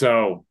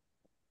 So,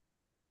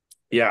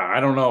 yeah, I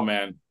don't know,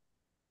 man.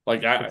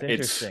 Like, it's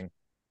interesting.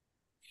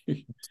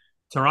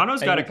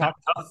 Toronto's got a tough.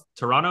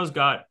 Toronto's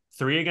got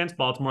 3 against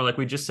Baltimore, like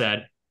we just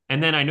said,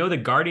 and then I know the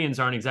Guardians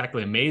aren't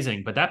exactly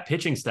amazing, but that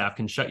pitching staff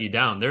can shut you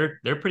down. They're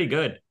pretty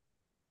good.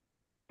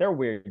 They're a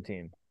weird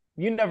team.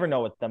 You never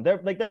know with them. They're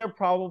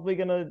probably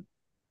gonna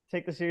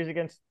take the series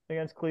against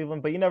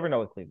Cleveland, but you never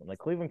know with Cleveland. Like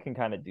Cleveland can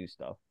kind of do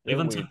stuff.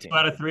 Cleveland took 2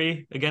 out of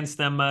 3 against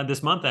them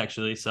this month,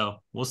 actually. So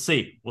we'll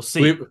see.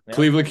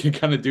 Cleveland can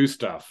kind of do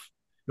stuff.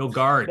 Go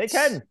Guards. They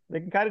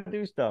can kind of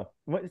do stuff.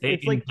 They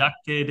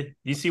inducted.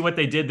 You see what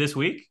they did this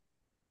week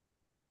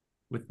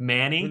with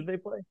Manny? Who did they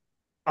play?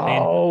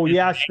 Oh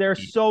yes, they're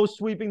so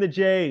sweeping the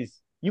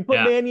Jays. You put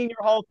Manny in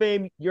your Hall of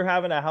Fame, you're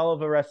having a hell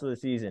of a rest of the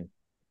season.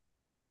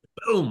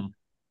 Boom.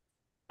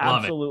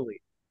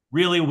 Absolutely.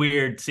 Really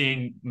weird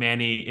seeing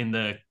Manny in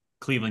the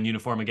Cleveland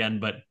uniform again,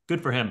 but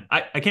good for him.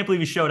 I can't believe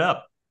he showed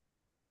up.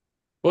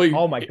 Well,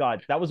 oh my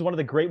God. That was one of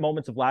the great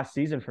moments of last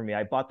season for me.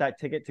 I bought that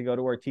ticket to go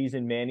to Ortiz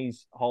and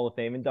Manny's Hall of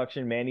Fame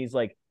induction. Manny's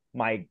like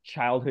my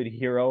childhood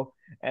hero.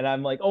 And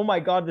I'm like, oh my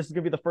God, this is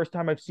going to be the first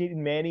time I've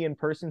seen Manny in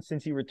person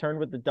since he returned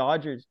with the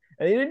Dodgers.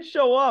 And he didn't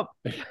show up.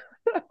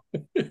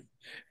 He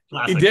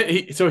did.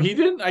 He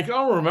didn't. I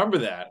don't remember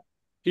that.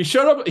 He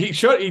showed up. He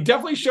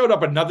definitely showed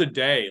up another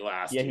day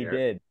last year. Yeah, he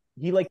did.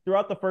 He like threw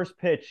out the first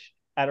pitch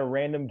at a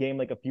random game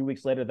like a few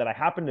weeks later that I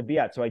happened to be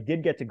at. So I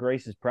did get to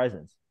grace his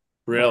presence.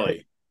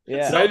 Really?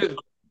 Yeah. So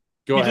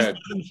go ahead.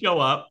 Just didn't show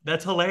up.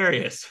 That's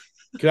hilarious.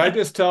 Can I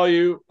just tell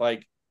you,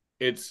 like,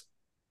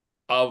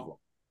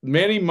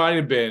 Manny might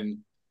have been,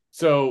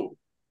 so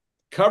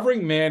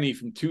covering Manny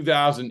from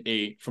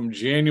 2008, from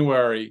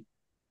January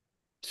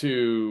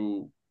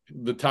to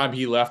the time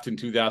he left in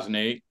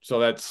 2008, so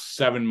that's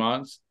 7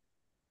 months,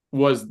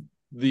 was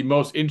the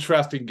most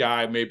interesting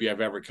guy maybe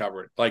I've ever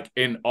covered, like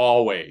in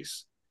all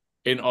ways.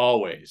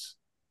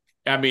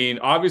 I mean,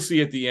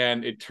 obviously at the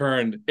end, it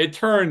turned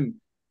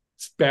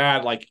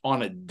bad, like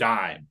on a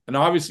dime. And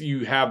obviously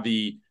you have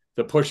the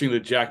pushing the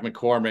Jack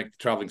McCormick, the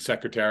traveling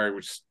secretary,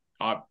 which is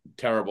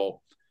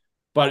terrible.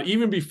 But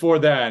even before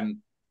then,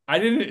 I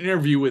did an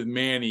interview with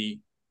Manny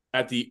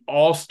at the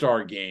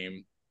All-Star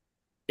game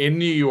in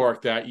New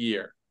York that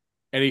year.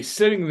 And he's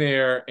sitting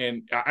there,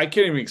 and I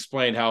can't even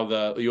explain how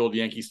the old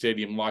Yankee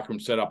Stadium locker room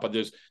set up, but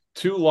there's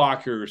 2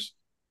 lockers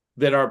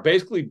that are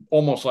basically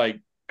almost like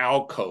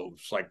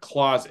alcoves, like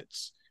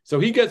closets. So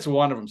he gets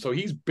one of them. So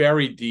he's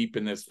buried deep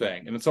in this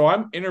thing. And so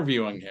I'm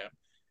interviewing him,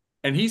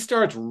 and he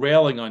starts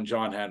railing on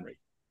John Henry.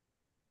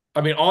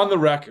 I mean, on the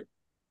record,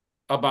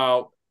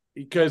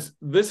 because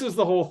this is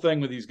the whole thing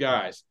with these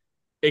guys.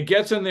 It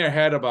gets in their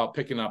head about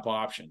picking up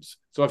options.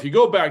 So if you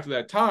go back to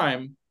that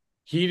time,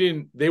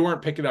 they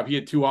weren't picking up. He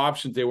had 2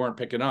 options they weren't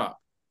picking up.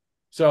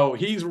 So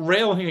he's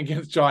railing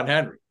against John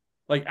Henry,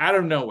 like out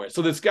of nowhere.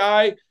 So this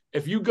guy,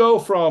 if you go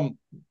from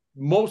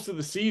most of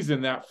the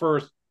season, that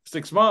first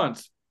 6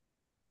 months,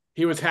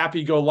 he was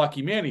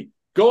happy-go-lucky Manny.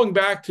 Going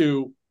back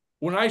to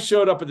when I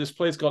showed up at this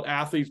place called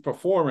Athletes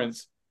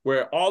Performance,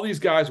 where all these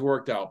guys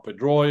worked out,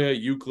 Pedroia,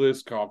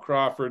 Euclid, Carl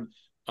Crawford,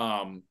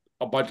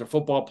 a bunch of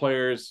football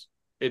players.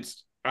 I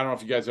don't know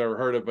if you guys ever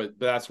heard of it, but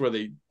that's where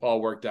they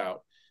all worked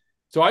out.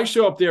 So I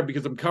show up there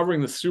because I'm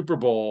covering the Super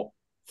Bowl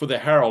for the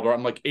Herald, or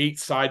I'm like 8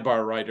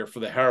 sidebar writer for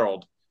the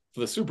Herald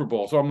for the Super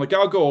Bowl. So I'm like,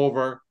 I'll go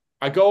over.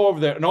 I go over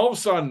there, and all of a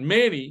sudden,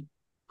 Manny,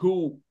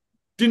 who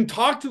didn't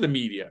talk to the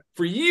media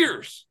for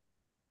years,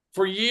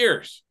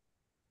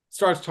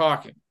 starts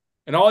talking.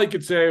 And all he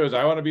could say was,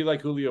 I want to be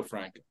like Julio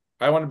Franco.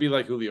 I want to be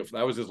like Julio.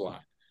 That was his line.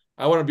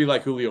 I want to be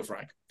like Julio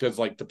Franco, because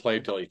like to play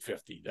until he's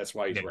 50. That's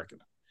why he's working.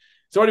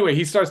 So anyway,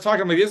 he starts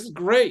talking. I'm like, this is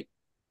great.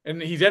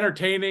 And he's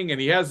entertaining,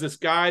 and he has this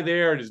guy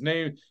there, and his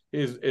name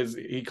is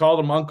he called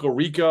him Uncle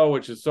Rico,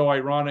 which is so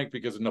ironic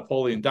because of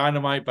Napoleon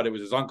Dynamite, but it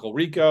was his Uncle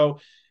Rico.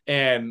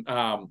 And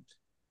then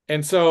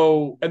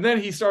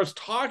he starts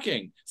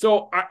talking.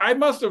 So I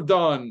must have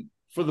done,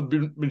 for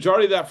the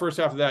majority of that first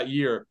half of that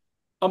year,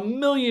 a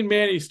million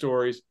Manny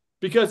stories,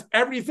 because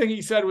everything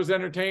he said was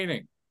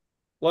entertaining.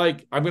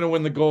 Like, I'm going to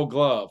win the Gold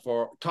Glove,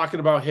 or talking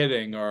about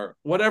hitting, or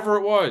whatever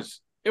it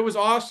was. It was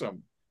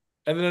awesome.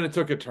 And then it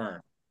took a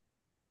turn.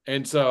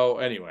 And so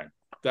anyway,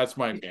 that's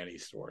my Manny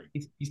story.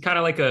 He's kind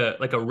of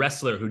like a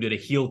wrestler who did a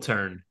heel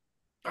turn.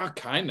 Oh,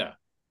 kind of.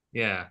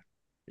 Yeah.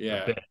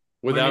 Yeah.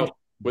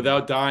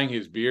 Without dyeing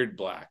his beard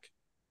black.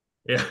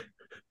 Yeah.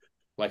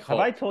 Like Hulk.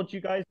 Have I told you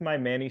guys my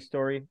Manny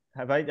story?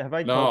 Have I no,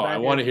 told that? I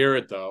want to hear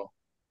it though.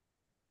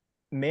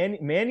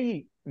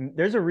 Manny,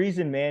 there's a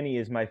reason Manny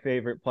is my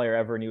favorite player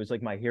ever, and he was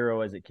like my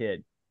hero as a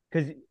kid.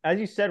 Because as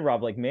you said,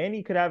 Rob, like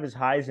Manny could have his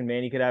highs and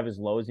Manny could have his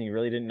lows, and you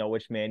really didn't know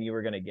which Manny you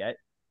were going to get.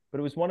 But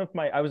it was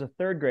I was a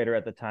third grader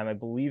at the time. I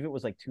believe it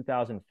was like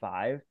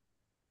 2005.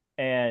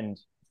 And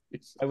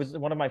I was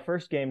one of my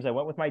first games. I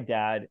went with my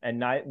dad, and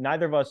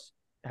neither of us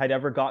had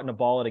ever gotten a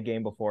ball at a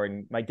game before.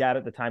 And my dad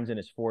at the time's in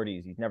his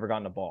 40s. He's never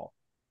gotten a ball.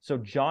 So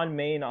John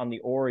Maine on the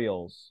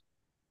Orioles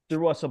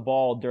threw us a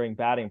ball during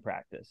batting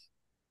practice.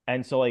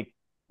 And so like,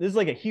 this is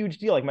like a huge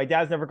deal. Like, my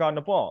dad's never gotten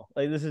a ball.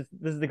 Like, this is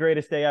the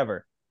greatest day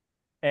ever.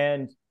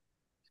 And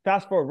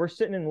fast forward, we're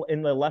sitting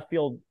in the left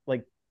field,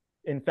 like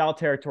in foul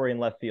territory in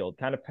left field,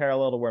 kind of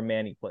parallel to where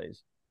Manny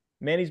plays.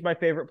 Manny's my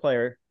favorite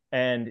player.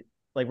 And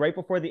like right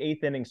before the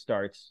 8th inning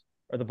starts,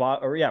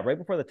 right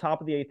before the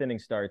top of the 8th inning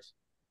starts,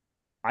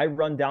 I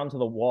run down to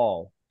the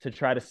wall to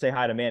try to say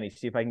hi to Manny,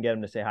 see if I can get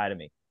him to say hi to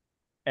me.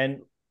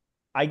 And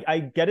I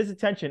get his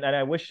attention, and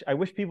I wish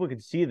people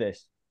could see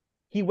this.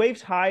 He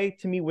waves hi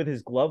to me with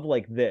his glove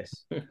like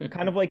this,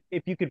 kind of like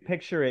if you could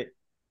picture it,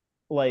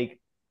 like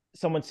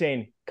someone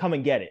saying, "Come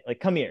and get it," like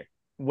 "Come here,"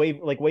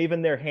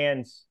 waving their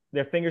hands,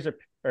 their fingers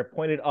are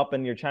pointed up,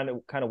 and you're trying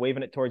to kind of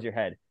waving it towards your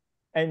head.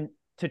 And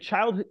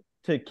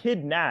to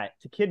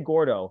Kid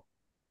Gordo,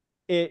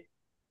 it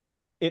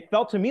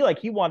felt to me like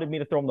he wanted me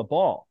to throw him the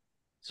ball.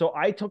 So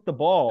I took the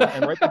ball,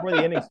 and right before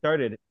the inning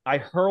started, I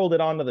hurled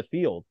it onto the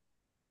field,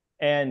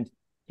 and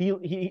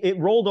it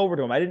rolled over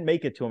to him. I didn't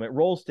make it to him. It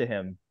rolls to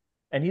him,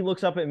 and he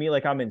looks up at me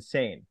like I'm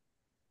insane.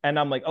 And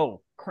I'm like,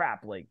 oh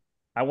crap, like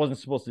I wasn't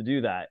supposed to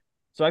do that.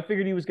 So I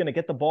figured he was going to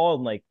get the ball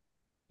and like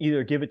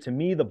either give it to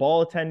me. The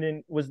ball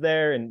attendant was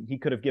there, and he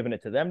could have given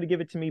it to them to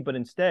give it to me, but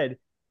instead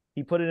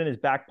he put it in his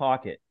back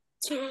pocket.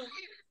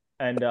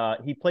 And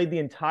he played the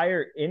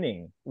entire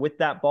inning with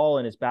that ball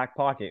in his back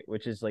pocket,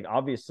 which is like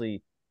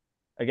obviously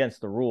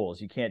against the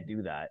rules. You can't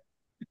do that.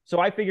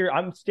 So I figured,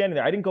 I'm standing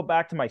there. I didn't go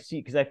back to my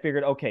seat because I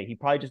figured, okay, he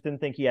probably just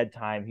didn't think he had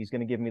time. He's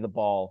going to give me the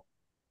ball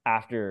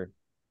after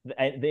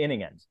the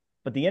inning ends.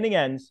 But the inning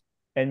ends,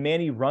 and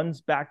Manny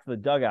runs back to the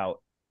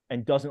dugout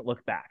and doesn't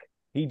look back.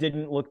 He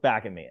didn't look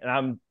back at me. And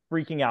I'm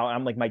freaking out.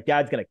 I'm like, my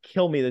dad's going to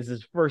kill me. This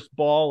is his first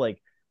ball. Like,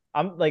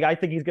 I'm like, I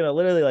think he's going to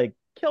literally like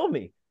kill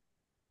me.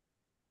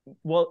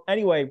 Well,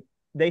 anyway,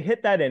 they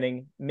hit that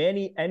inning.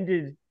 Manny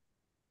ended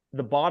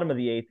the bottom of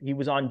the 8th. He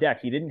was on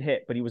deck. He didn't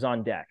hit, but he was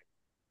on deck.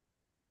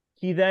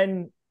 He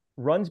then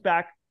runs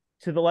back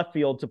to the left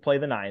field to play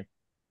the 9th,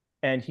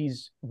 and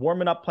he's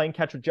warming up playing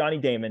catch with Johnny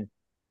Damon,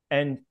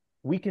 and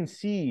we can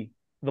see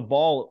the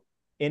ball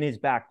in his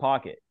back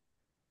pocket.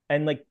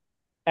 And like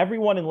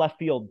everyone in left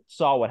field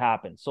saw what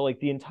happened. So like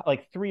the entire,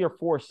 like 3 or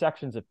 4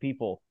 sections of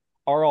people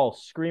are all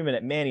screaming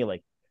at Manny,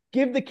 like,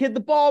 "Give the kid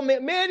the ball,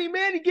 man.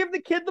 Manny, give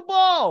the kid the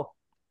ball."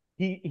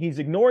 He's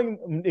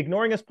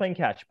ignoring us playing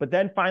catch, but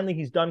then finally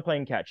he's done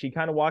playing catch. He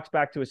kind of walks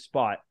back to his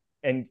spot,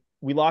 and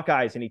we lock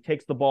eyes, and he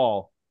takes the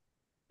ball,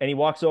 and he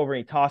walks over and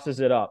he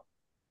tosses it up.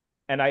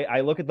 And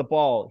I look at the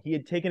ball. He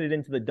had taken it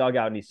into the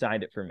dugout, and he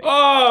signed it for me.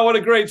 Oh, what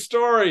a great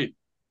story.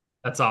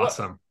 That's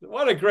awesome.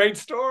 What a great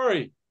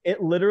story.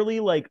 It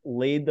literally like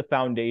laid the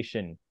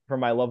foundation for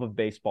my love of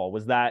baseball,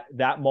 was that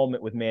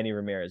moment with Manny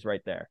Ramirez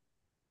right there.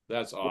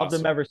 That's awesome. Loved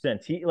him ever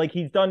since.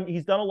 He's done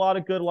a lot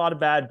of good, a lot of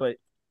bad, but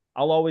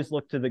I'll always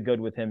look to the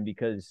good with him,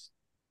 because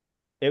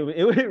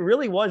it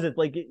really was. It's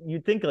like,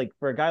 you'd think like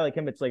for a guy like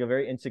him, it's like a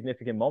very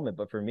insignificant moment,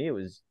 but for me, it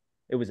was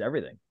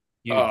everything.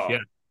 Huge,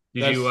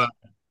 yeah.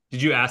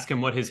 Did you ask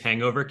him what his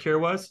hangover cure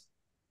was?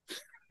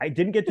 I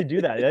didn't get to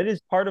do that. That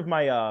is part of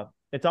my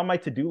it's on my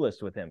to-do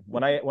list with him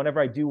whenever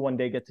I do one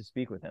day get to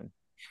speak with him.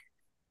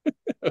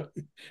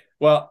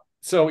 Well,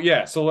 so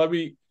let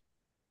me,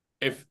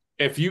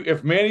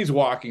 if Manny's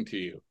walking to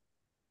you,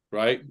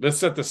 right? Let's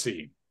set the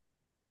scene.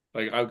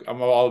 Like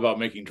I'm all about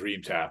making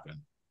dreams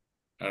happen.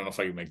 I don't know if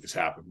I can make this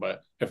happen,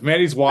 but if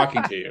Manny's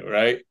walking to you,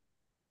 right?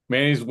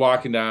 Manny's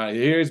walking down.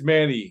 Here's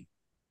Manny,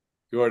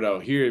 Gordo.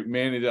 Here,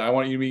 Manny. I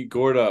want you to meet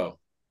Gordo.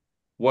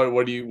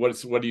 What do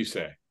you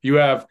say? You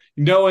have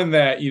knowing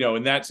that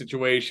in that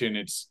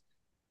situation,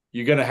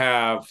 you're gonna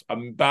have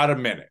about a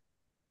minute,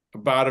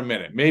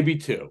 maybe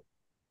two,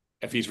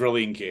 if he's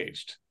really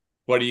engaged.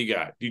 What do you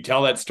got? Do you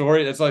tell that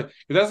story? That's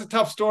a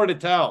tough story to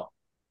tell.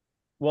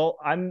 Well,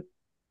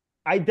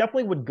 I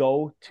definitely would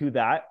go to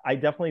that.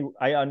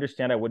 I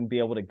understand I wouldn't be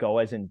able to go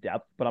as in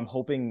depth, but I'm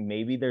hoping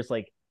maybe there's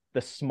like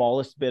the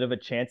smallest bit of a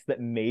chance that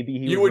maybe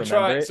he would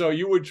try. it. So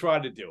you would try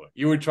to do it.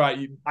 You would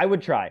try. I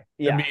would try.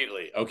 Yeah.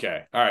 Immediately.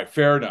 Okay. All right.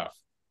 Fair enough.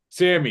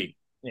 Sammy.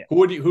 Yeah. Who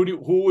would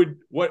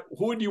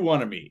you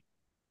want to meet?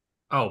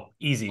 Oh,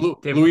 easy.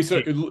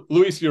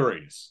 Luis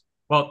Urias.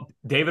 Well,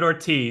 David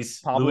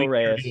Ortiz, Pablo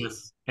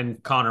Reyes,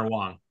 and Connor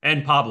Wong,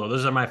 and Pablo.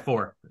 Those are my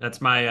four.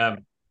 That's my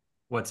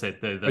what's it?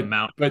 The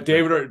mount. But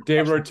David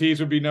Ortiz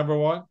would be number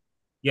one.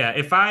 Yeah,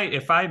 if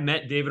I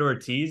met David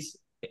Ortiz,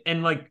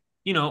 and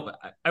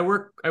I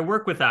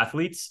work with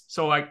athletes,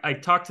 so I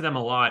talk to them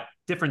a lot,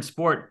 different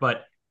sport,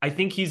 but I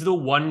think he's the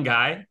one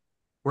guy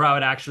where I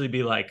would actually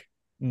be like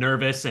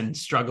nervous and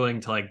struggling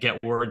to like get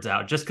words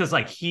out, just because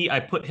I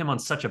put him on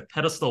such a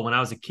pedestal when I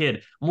was a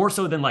kid, more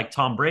so than like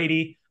Tom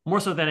Brady, more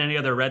so than any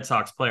other Red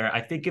Sox player. I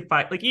think if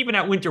I even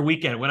at winter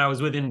weekend when I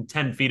was within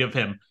 10 feet of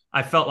him,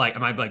 I felt like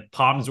my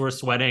palms were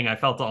sweating. I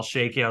felt all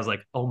shaky. I was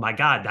like, oh my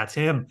God, that's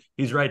him.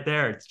 He's right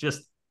there. It's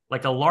just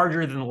like a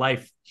larger than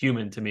life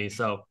human to me.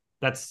 So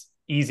that's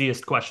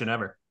easiest question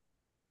ever.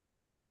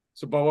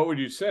 So, but what would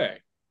you say?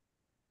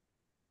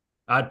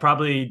 I'd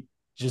probably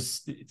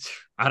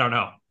I don't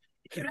know.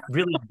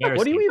 Really embarrassing.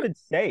 What do you even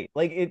say?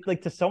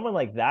 To someone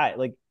like that,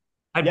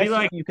 I'd be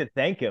like, you could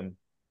thank him.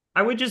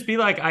 I would just be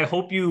like, I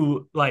hope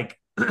you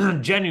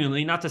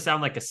genuinely, not to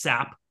sound like a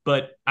sap,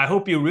 but I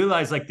hope you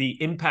realize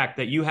the impact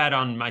that you had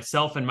on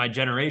myself and my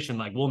generation.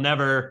 We'll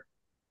never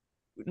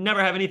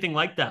have anything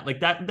like that.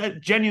 That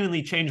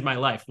genuinely changed my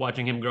life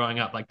watching him growing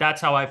up.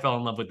 That's how I fell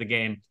in love with the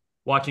game,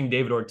 watching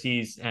David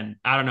Ortiz. And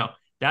I don't know,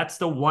 that's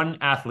the one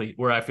athlete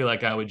where I feel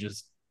like I would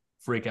just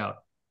freak out.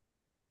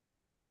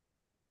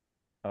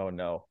 Oh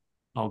no.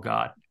 Oh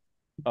God.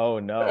 Oh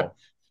no.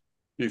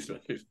 He's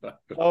not.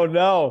 Oh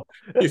no.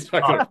 He's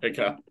not gonna pick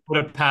up.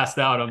 Would have passed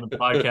out on the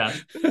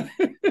podcast.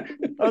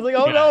 I was like,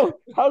 oh no,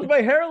 how's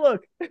my hair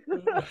look?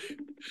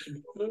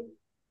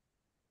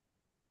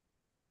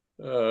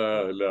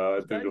 No,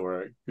 it didn't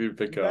work. You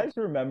pick up. You guys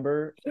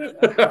remember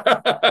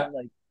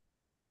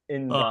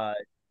in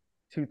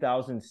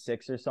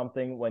 2006 or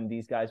something when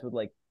these guys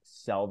would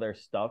sell their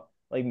stuff?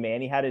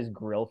 Manny had his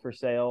grill for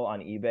sale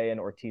on eBay and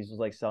Ortiz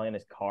was selling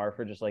his car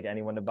for just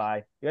anyone to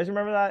buy. You guys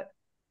remember that?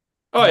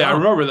 Oh yeah, I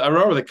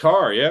remember the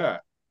car, yeah.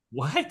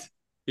 What?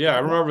 Yeah, I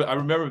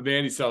remember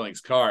Manny selling his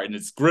car and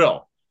his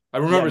grill. I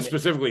remember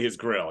specifically his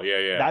grill.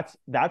 Yeah.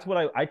 That's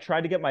what I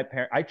tried to get my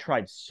parents. I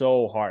tried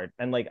so hard.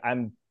 And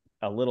I'm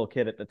a little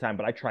kid at the time,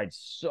 but I tried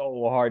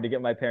so hard to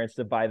get my parents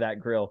to buy that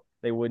grill.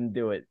 They wouldn't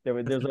do it.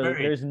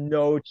 There's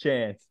no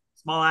chance.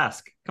 Small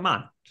ask. Come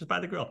on, just buy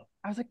the grill.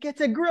 I was like, it's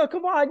a grill.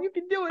 Come on, you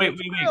can do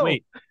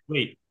it.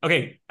 Wait.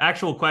 Okay,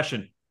 actual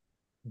question.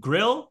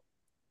 Grill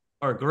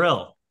or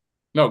grill?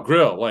 No,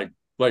 grill,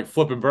 like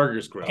flipping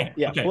burgers grill. Okay,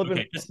 yeah, okay,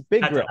 flipping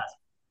big grill.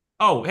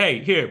 Oh,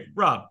 hey, here,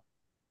 Rob.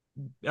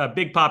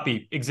 Big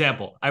Poppy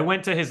example. I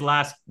went to his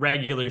last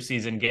regular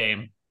season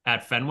game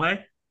at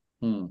Fenway.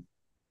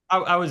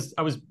 I was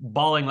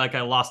bawling like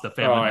I lost a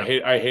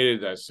family. Oh, I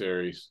hated that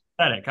series.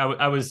 Pathetic.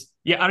 I was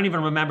I don't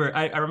even remember.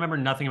 I remember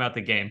nothing about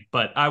the game,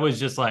 but I was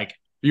just like.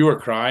 You were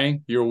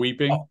crying? You were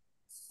weeping? Oh,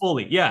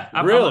 fully, yeah.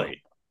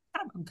 Really?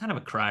 I'm kind of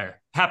a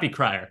crier. Happy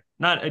crier.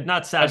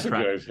 Not sad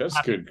crier.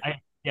 That's good. I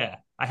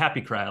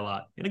happy cry a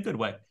lot in a good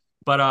way.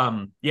 But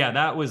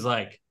that was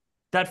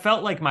that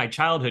felt like my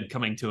childhood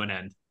coming to an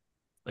end.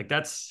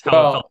 That's how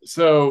it felt.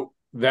 So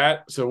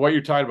what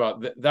you're talking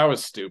about, that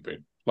was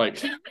stupid. I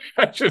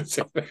should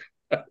say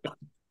that.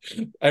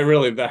 I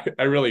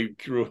really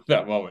grew up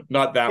that moment.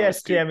 Not that was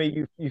stupid.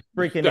 Sammy, you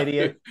freaking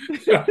idiot.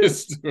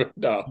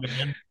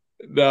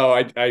 No,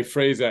 I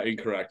phrased that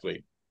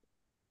incorrectly.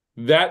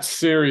 That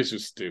series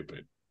was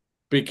stupid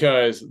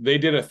because they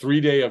did a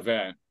 3-day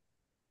event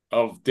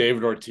of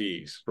David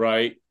Ortiz,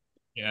 right?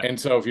 Yeah. And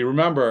so if you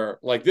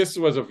remember, this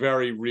was a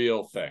very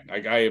real thing.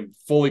 I am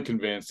fully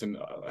convinced, and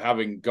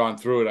having gone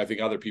through it, I think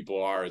other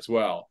people are as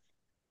well,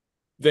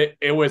 that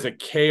it was a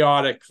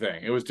chaotic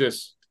thing. It was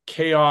just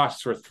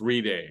chaos for 3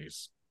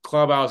 days.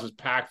 Clubhouse was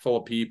packed full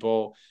of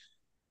people.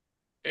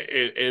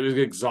 It was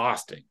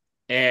exhausting.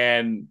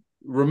 And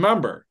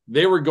remember,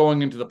 they were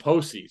going into the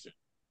postseason,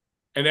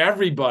 and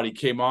everybody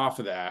came off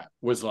of that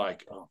was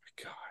like, "Oh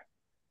my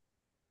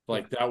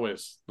God!" That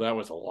was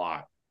a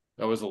lot.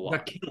 That was a lot.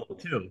 Got killed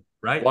too,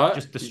 right?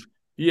 What?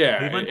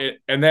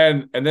 And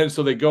then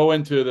so they go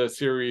into the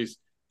series,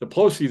 the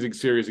postseason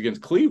series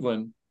against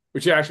Cleveland,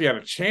 which they actually had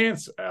a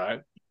chance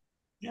at.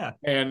 Yeah,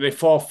 and they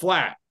fall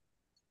flat,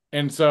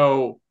 and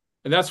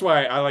that's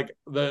why I like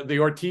the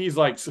Ortiz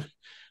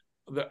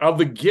of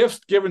the gifts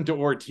given to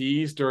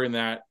Ortiz during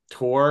that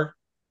tour,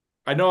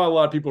 I know a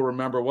lot of people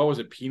remember, what was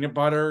it, peanut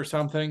butter or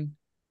something?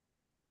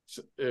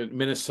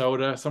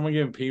 Minnesota, someone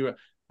gave him peanut.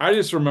 I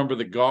just remember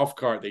the golf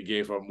cart they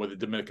gave him with a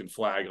Dominican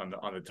flag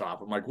on the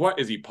top. I'm like, what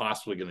is he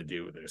possibly going to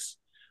do with this?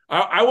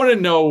 I want to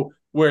know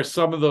where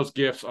some of those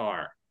gifts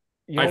are.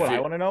 You know what I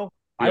want to know?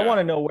 Yeah. I want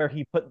to know where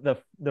he put the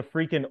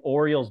freaking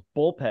Orioles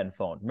bullpen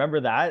phone.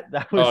 Remember that?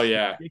 That was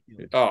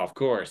ridiculous. Oh, of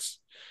course.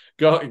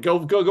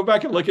 Go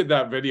back and look at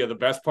that video. The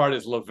best part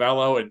is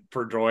Lovello and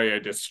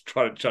Pedroia just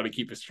trying to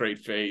keep a straight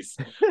face,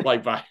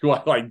 like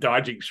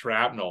dodging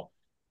shrapnel.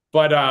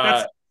 But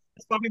that's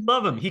why we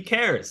love him. He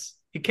cares.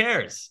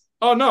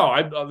 Oh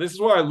no, this is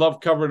why I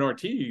love covering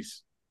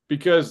Ortiz,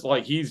 because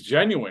like he's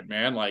genuine,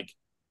 man. Like,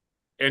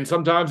 and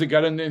sometimes it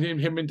got him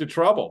into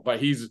trouble, but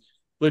he's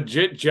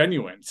legit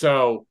genuine.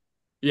 So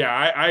yeah,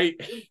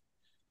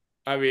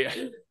 I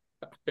mean,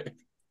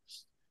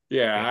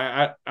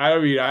 yeah, I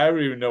mean, I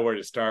don't even know where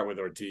to start with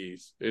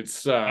Ortiz.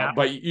 It's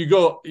but you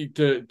go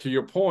to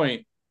your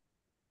point,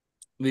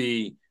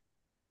 his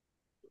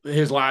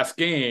last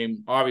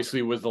game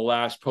obviously was the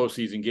last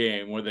postseason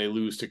game where they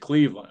lose to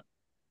Cleveland,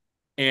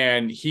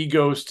 and he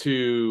goes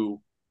to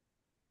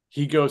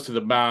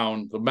the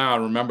mound. The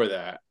mound, remember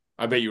that?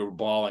 I bet you were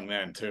bawling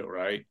then too,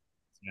 right?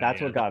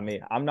 That's what got me.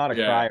 I'm not a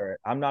crier.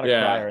 I'm not a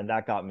crier, and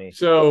that got me.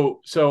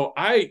 So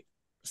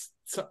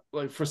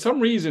like for some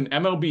reason,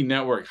 MLB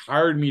Network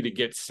hired me to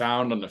get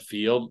sound on the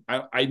field.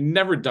 I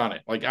never done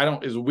it. Like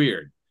it's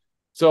weird.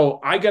 So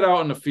I got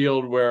out in the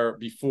field where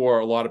before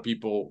a lot of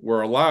people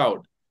were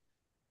allowed.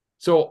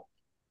 So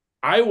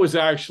I was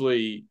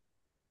actually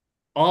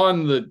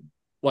on the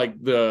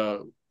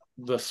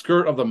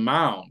skirt of the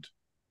mound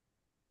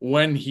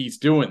when he's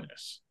doing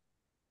this.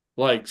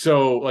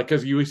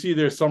 Because you see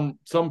there's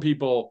some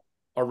people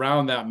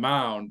around that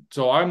mound.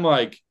 So I'm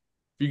like, if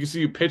you can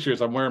see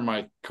pictures, I'm wearing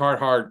my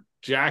Carhartt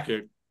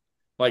jacket,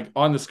 like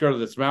on the skirt of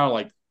this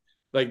mound.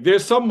 Like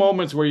there's some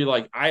moments where you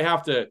like, I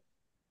have to,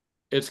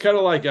 it's kind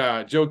of like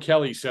Joe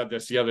Kelly said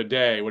this the other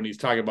day when he's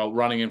talking about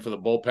running in for the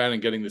bullpen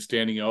and getting the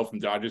standing O from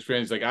Dodgers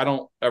fans. He's like, I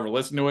don't ever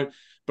listen to it,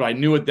 but I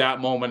knew at that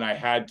moment I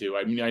had to.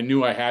 I mean, I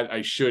knew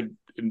I should.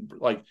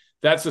 Like,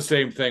 that's the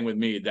same thing with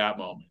me at that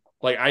moment.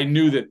 Like, I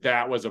knew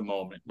that was a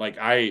moment. Like,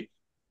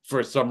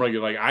 for some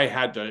reason, like I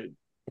had to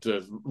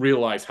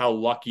realize how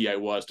lucky I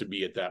was to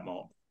be at that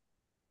moment.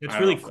 It's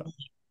really cool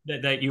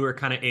that you were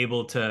kind of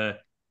able to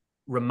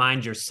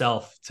remind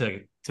yourself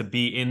to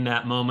be in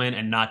that moment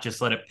and not just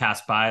let it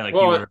pass by.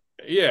 Like,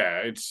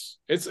 yeah, it's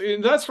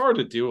that's hard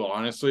to do,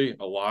 honestly,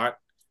 a lot.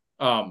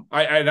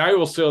 I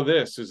will say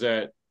this is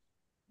that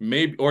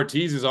maybe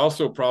Ortiz is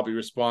also probably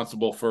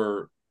responsible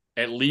for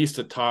at least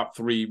a top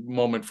 3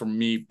 moment for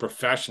me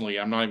professionally.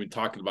 I'm not even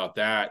talking about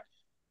that.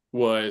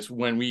 Was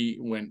when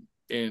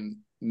in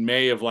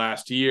May of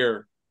last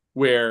year,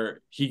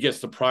 where he gets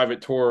the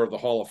private tour of the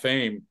Hall of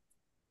Fame,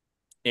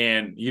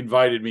 and he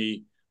invited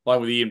me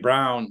along with Ian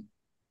Brown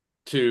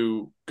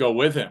to go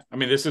with him. I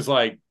mean, this is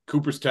like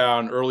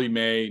Cooperstown, early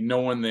May, no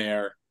one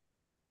there,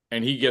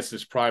 and he gets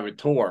this private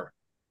tour.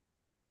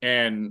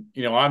 And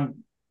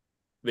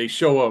they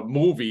show a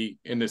movie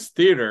in this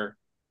theater,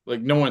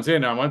 like no one's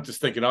in. I'm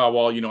just thinking, oh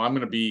well, I'm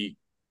going to be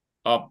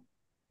up,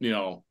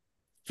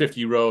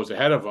 50 rows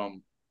ahead of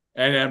him,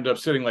 and I end up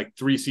sitting like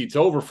 3 seats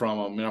over from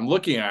him, and I'm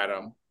looking at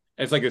him.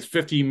 And it's like this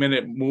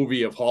 15-minute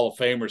movie of Hall of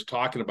Famers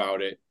talking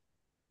about it,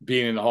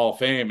 being in the Hall of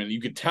Fame, and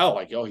you could tell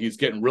like, oh, he's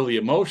getting really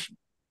emotional.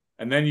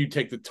 And then you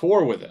take the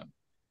tour with him,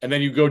 and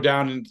then you go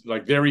down and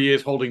like there he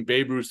is holding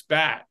Babe Ruth's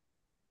bat.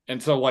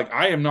 And so like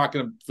I am not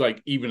going to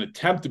like even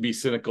attempt to be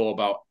cynical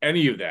about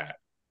any of that.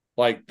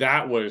 Like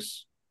that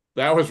was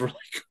really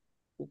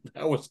cool.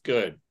 That was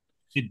good.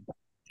 Did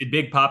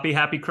Big Papi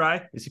happy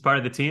cry? Is he part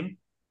of the team?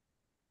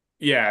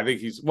 Yeah, I think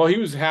he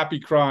was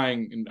happy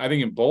crying, I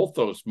think in both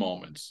those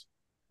moments.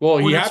 Well,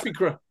 he happy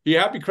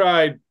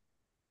cried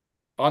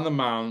on the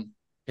mound.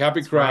 He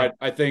happy cried, right.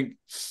 I think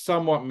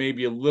somewhat,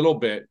 maybe a little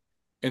bit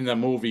in the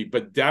movie,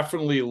 but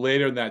definitely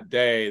later in that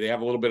day, they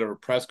have a little bit of a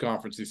press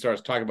conference. He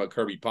starts talking about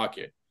Kirby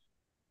Puckett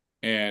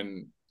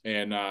and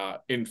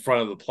in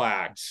front of the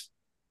plaques.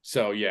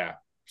 So yeah.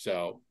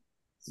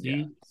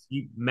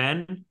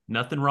 Men,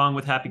 nothing wrong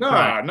with happy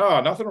crying.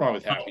 No, nothing wrong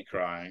with happy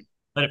crying.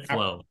 Let it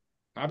flow.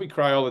 Happy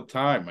cry all the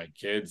time, my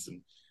kids.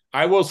 And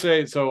I will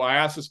say, so I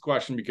asked this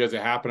question because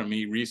it happened to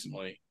me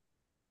recently.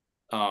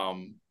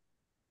 I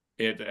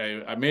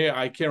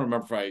can't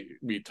remember if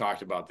we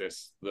talked about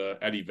this, the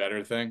Eddie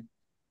Vedder thing.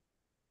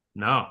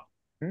 No.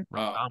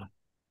 I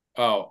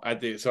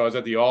was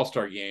at the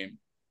All-Star game,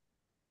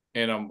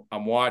 and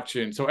I'm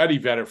watching. So Eddie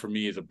Vedder for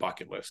me is a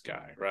bucket list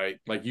guy, right?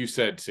 Like you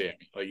said,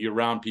 Sammy, like you're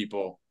around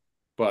people,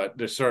 but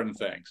there's certain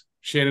things.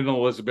 Shannon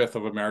Elizabeth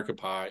of American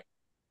Pie.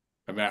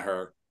 I met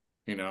her,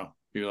 you know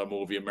that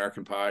movie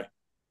American Pie.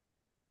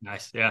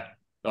 Nice. Yeah.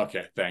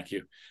 Okay. Thank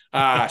you.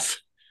 But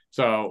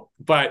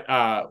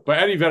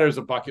Eddie Vedder is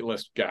a bucket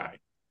list guy.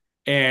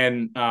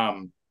 And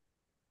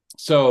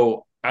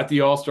so at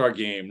the All-Star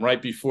game,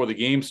 right before the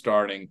game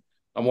starting,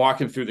 I'm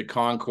walking through the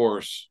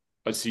concourse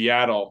of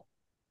Seattle,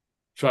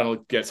 trying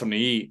to get something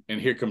to eat, and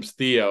here comes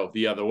Theo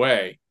the other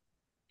way,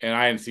 and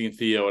I hadn't seen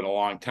Theo in a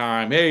long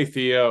time. Hey,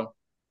 Theo.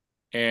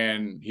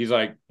 And he's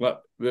like,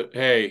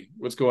 hey,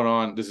 what's going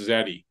on? This is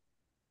Eddie.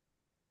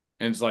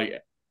 And it's like,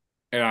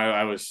 and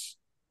I was,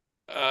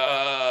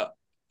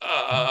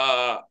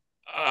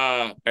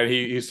 and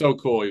he's so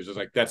cool. He was just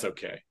like, that's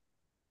okay.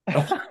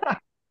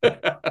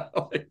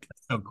 Like,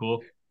 so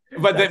cool.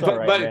 But then,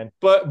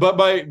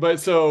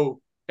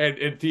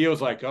 and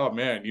Theo's like, oh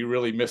man, you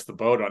really missed the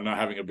boat on not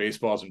having a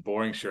baseballs and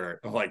boring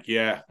shirt. I'm like,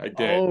 yeah, I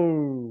did.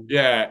 Oh,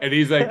 yeah. And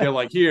he's like, they're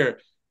like, here,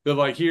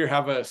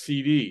 have a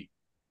CD.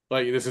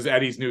 Like, this is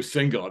Eddie's new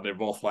single, and they're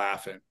both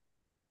laughing.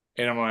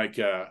 And I'm like,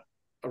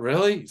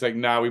 really? He's like,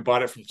 nah, we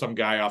bought it from some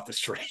guy off the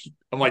street.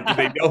 I'm like, do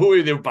they know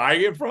who they're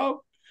buying it from?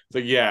 It's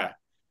like, yeah.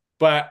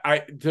 But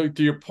to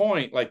your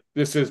point, like,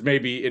 this is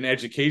maybe an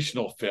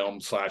educational film /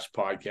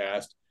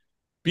 podcast.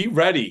 Be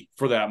ready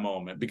for that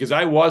moment, because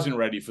I wasn't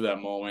ready for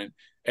that moment.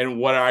 And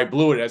what I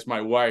blew it, as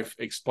my wife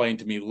explained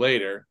to me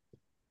later,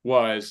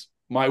 was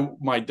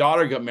my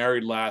daughter got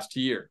married last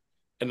year,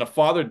 and the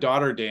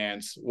father-daughter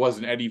dance was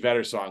an Eddie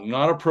Vedder song,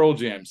 not a Pearl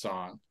Jam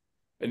song,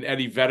 an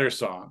Eddie Vedder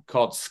song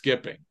called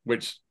Skipping,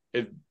 which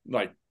is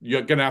like,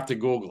 you're going to have to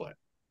Google it.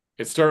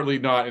 It's certainly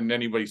not in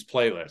anybody's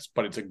playlist,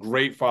 but it's a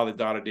great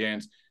father-daughter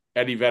dance.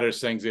 Eddie Vedder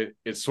sings it.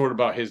 It's sort of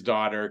about his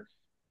daughter.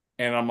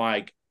 And I'm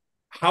like,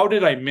 how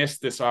did I miss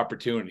this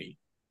opportunity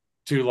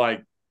to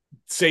like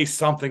say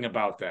something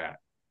about that?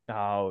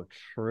 Oh,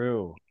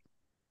 true.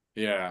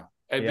 Yeah.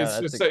 And it's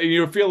just,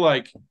 you feel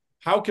like,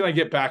 how can I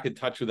get back in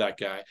touch with that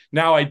guy?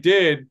 Now I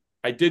did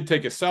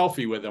take a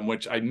selfie with him,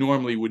 which I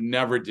normally would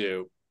never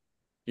do,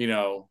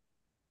 and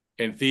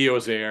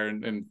Theo's there,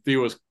 and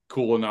Theo was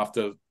cool enough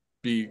to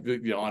be,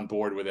 on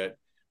board with it.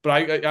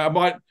 But I'm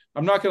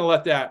not going to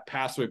let that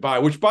pass me by,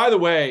 which, by the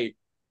way,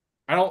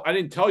 I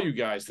didn't tell you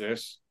guys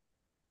this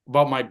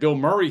about my Bill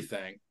Murray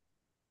thing.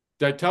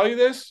 Did I tell you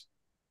this?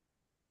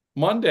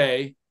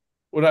 Monday,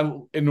 when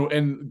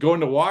I'm going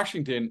to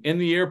Washington, in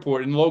the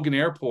airport, in Logan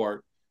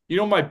Airport,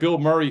 my Bill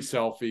Murray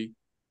selfie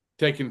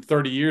taken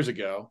 30 years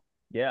ago.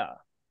 Yeah.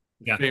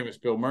 Famous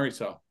Bill Murray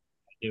selfie.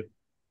 Yeah.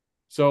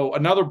 So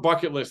another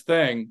bucket list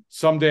thing,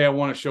 someday I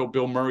want to show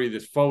Bill Murray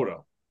this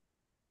photo.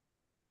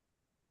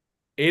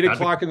 8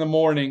 o'clock in the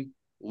morning,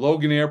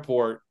 Logan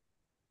Airport,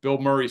 Bill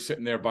Murray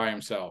sitting there by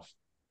himself.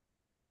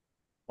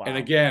 Wow. And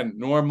again,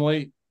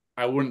 normally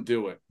I wouldn't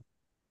do it.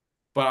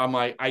 But I'm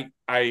like,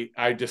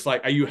 I just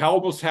like, you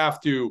almost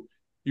have to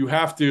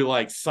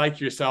like psych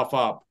yourself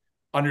up,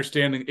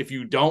 understanding if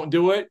you don't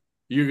do it,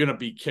 you're going to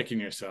be kicking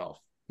yourself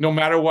no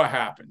matter what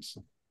happens.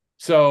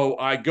 So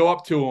I go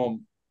up to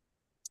him,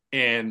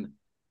 and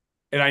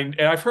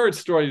I've heard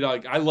stories,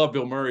 like, I love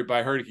Bill Murray, but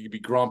I heard he could be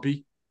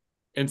grumpy.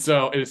 And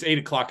it's 8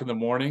 o'clock in the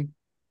morning.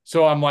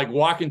 So I'm like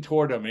walking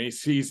toward him, and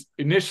he's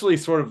initially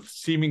sort of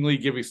seemingly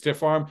giving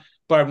stiff arm,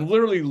 but I'm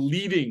literally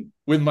leading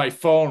with my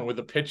phone with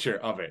a picture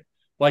of it.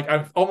 Like,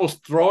 I'm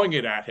almost throwing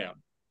it at him.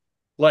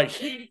 Like,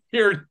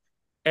 here,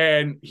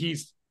 and he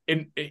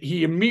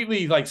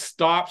immediately like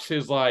stops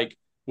his like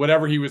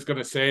whatever he was going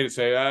to say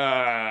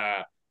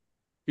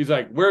he's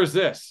like, where's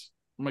this?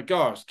 I'm like,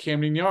 oh, it's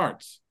Camden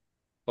Yards.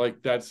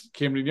 Like, that's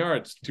Camden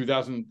Yards,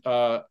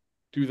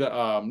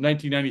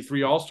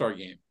 1993 All-Star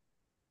game.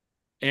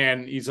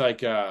 And he's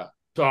like,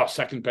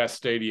 second best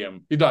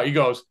stadium. He's like,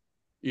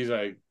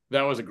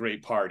 that was a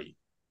great party.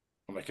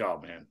 I'm like, oh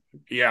man,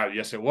 yeah,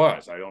 yes it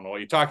was. I don't know what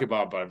you're talking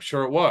about, but I'm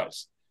sure it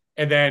was.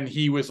 And then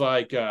he was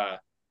like,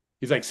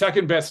 he's like,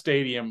 second best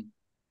stadium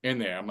in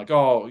there. I'm like,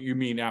 oh, you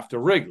mean after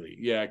Wrigley?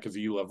 Yeah, because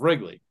you love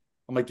Wrigley.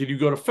 I'm like, did you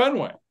go to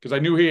Fenway? Because I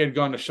knew he had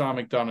gone to Sean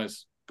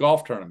McDonough's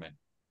golf tournament.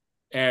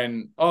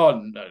 And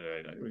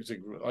he's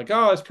like,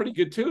 oh, it's pretty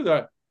good too.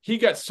 That he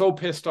got so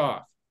pissed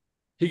off.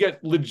 He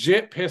got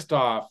legit pissed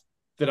off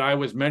that I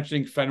was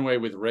mentioning Fenway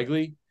with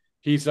Wrigley.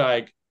 He's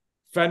like,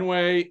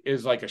 Fenway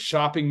is like a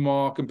shopping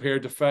mall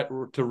compared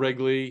to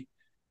Wrigley,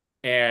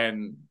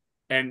 and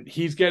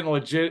he's getting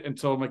legit. And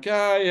so I'm like,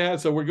 yeah.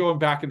 So we're going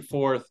back and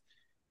forth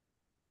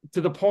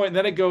to the point. And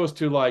then it goes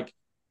to like,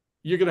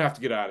 you're gonna have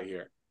to get out of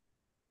here.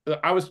 You're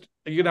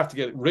gonna have to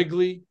get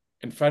Wrigley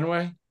and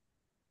Fenway.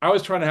 I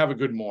was trying to have a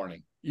good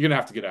morning. You're gonna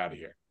have to get out of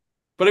here.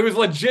 But it was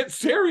legit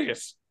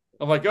serious.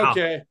 I'm like,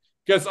 okay,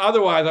 because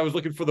otherwise I was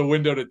looking for the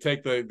window to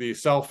take the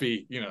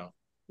selfie,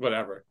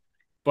 whatever.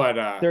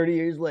 But 30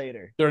 years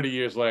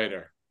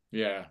later.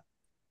 Yeah.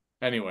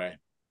 Anyway,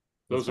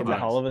 those are a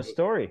hell of a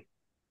story.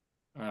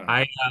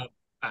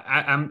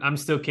 I'm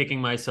still kicking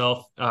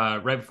myself.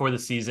 Right before the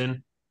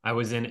season, I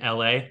was in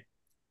LA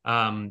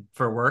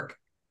for work,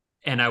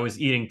 and I was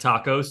eating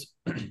tacos,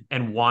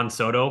 and Juan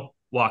Soto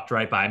walked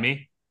right by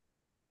me,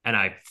 and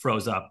I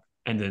froze up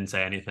and didn't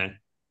say anything.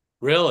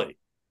 Really?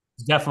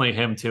 Definitely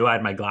him too. I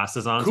had my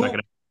glasses on.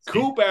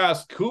 Coop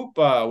asked Coop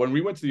when we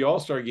went to the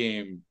All-Star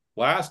game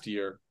last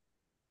year.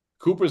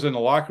 Cooper's in the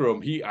locker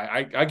room.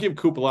 I give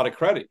Coop a lot of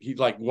credit. He,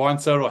 like, Juan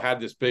Soto had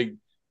this big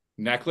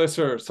necklace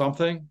or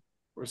something,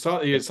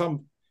 he had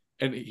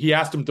and he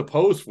asked him to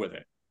pose with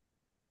it,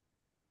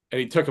 and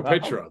he took a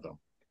picture of them.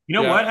 You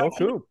know what?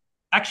 Cool.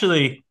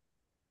 Actually,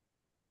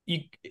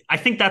 I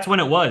think that's when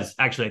it was,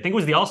 actually. I think it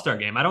was the All-Star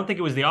game. I don't think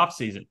it was the off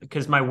season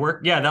because my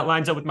work, yeah, that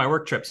lines up with my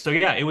work trip. So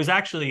yeah, it was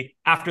actually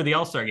after the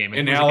All-Star game.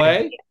 In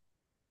LA?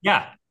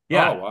 Yeah. Oh,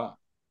 Yeah. wow.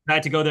 I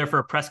had to go there for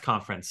a press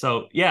conference.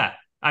 So yeah,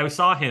 I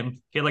saw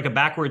him. He had like a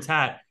backwards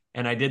hat,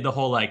 and I did the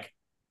whole like,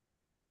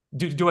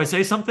 do I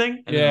say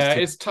something? And Yeah,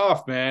 it's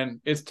tough,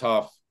 man. It's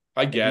tough.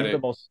 I And get he's the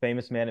it. most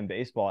famous man in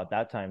baseball at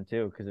that time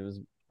too, because it was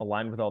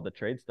aligned with all the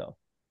trade stuff.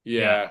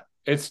 Yeah.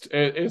 Yeah,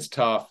 it's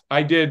tough.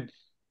 I did,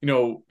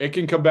 it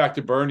can come back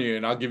to burn you,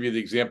 and I'll give you the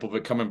example of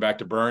it coming back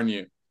to burn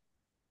you.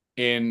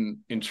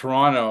 In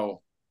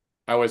Toronto,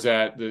 I was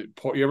at you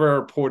ever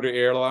heard of Porter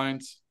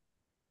Airlines?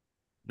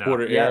 No.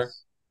 Porter Air.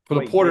 Yes. For the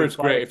Wait, Porter, it's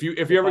great. If they you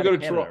ever fly go to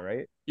Canada, Toronto,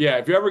 right? yeah,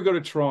 if you ever go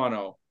to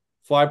Toronto,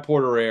 fly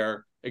Porter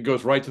Air. It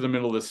goes right to the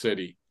middle of the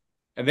city,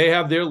 and they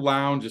have their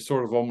lounge is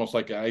sort of almost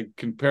like I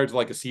compared to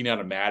like a scene out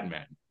of Mad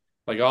Men,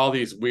 like all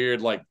these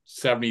weird like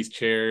 '70s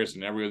chairs,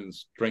 and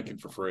everyone's drinking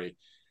for free.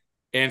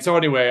 And so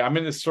anyway, I'm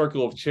in this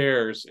circle of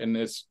chairs, and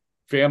this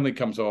family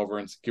comes over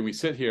and says, "Can we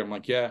sit here?" I'm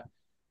like, "Yeah."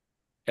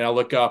 And I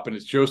look up, and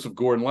it's Joseph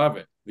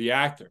Gordon-Levitt, the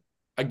actor.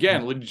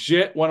 Again,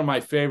 legit one of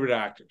my favorite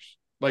actors.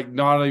 Like,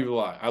 not even a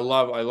lie. I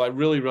like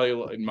really,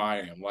 really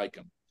admire him, like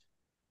him.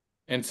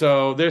 And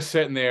so they're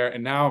sitting there,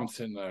 and now I'm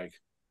sitting like,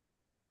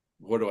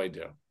 what do I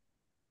do?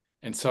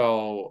 And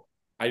so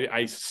I'm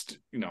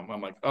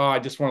like, oh, I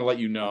just want to let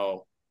you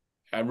know,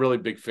 I'm a really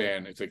big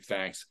fan. It's like,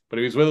 thanks. But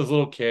he was with his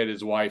little kid,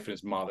 his wife, and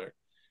his mother.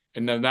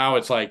 And then now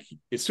it's like,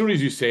 as soon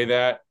as you say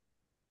that,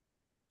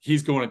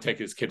 he's going to take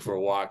his kid for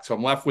a walk. So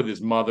I'm left with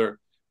his mother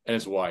and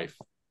his wife.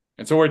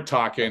 And so we're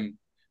talking.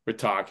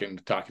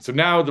 So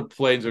now the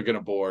planes are going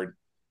to board.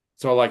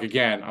 So like,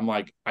 again, I'm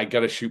like, I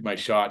got to shoot my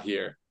shot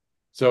here.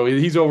 So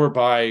he's over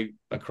by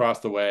across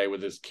the way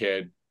with his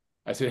kid.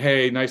 I said,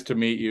 hey, nice to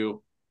meet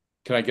you.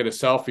 Can I get a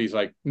selfie? He's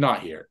like,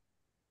 not here.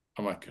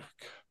 I'm like, oh,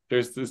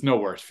 there's no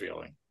worse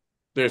feeling.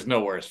 There's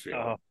no worse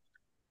feeling.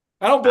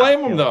 I don't blame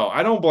him though.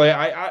 I don't blame.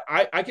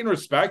 I can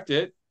respect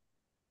it,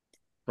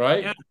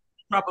 right? Yeah,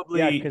 probably.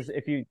 Yeah, because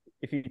if you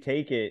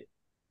take it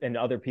and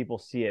other people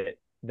see it,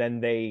 then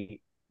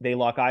they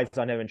lock eyes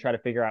on him and try to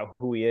figure out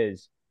who he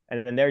is,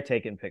 and then they're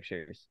taking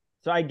pictures.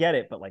 So I get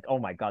it, but like, oh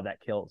my god,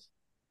 that kills.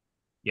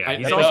 Yeah,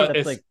 he's also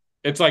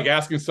it's like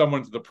asking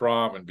someone to the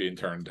prom and being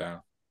turned down.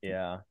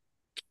 Yeah.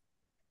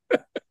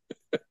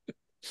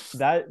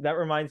 That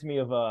reminds me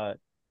of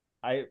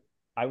I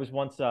was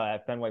once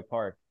at Fenway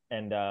Park,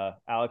 and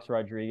Alex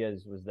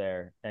Rodriguez was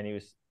there, and he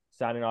was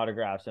signing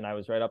autographs, and I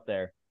was right up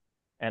there,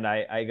 and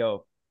I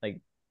go like,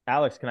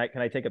 Alex, can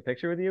I take a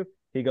picture with you?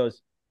 He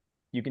goes,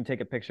 you can take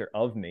a picture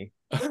of me.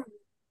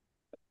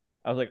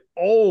 I was like,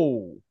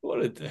 oh,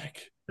 what a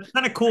dick. It's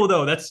kind of cool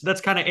though.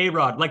 That's kind of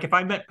A-Rod. Like if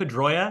I met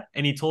Pedroia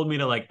and he told me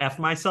to like F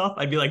myself,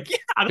 I'd be like,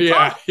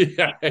 yeah.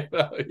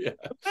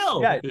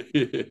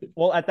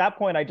 Well, at that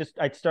point,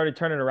 I started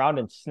turning around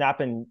and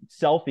snapping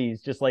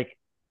selfies, just like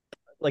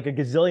a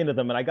gazillion of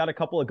them, and I got a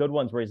couple of good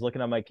ones where he's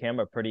looking at my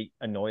camera pretty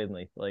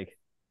annoyingly. Like,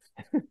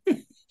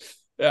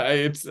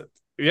 I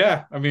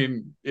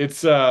mean,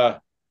 it's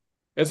a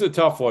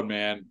tough one,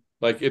 man.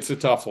 Like, it's a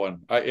tough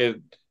one.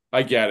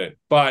 I get it,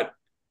 but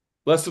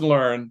lesson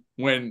learned: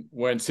 when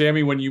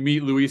you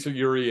meet Luis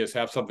Urias,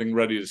 have something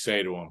ready to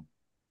say to him.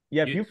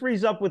 Yeah, if you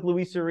freeze up with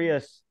Luis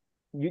Urias,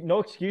 no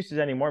excuses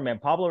anymore, man.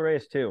 Pablo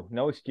Reyes too,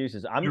 no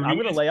excuses. I'm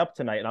gonna lay up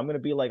tonight, and I'm gonna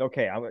be like,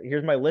 okay,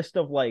 here's my list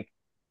of like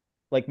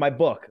my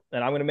book,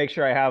 and I'm gonna make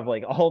sure I have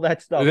like all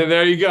that stuff.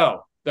 There you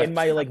go. In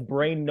my like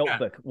brain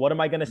notebook. Yeah. What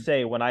am I gonna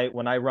say when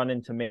I run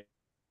into Manny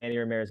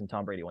Ramirez and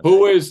Tom Brady one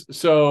Who is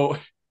so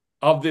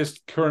of this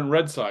current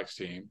Red Sox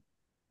team?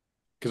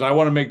 Because I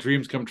want to make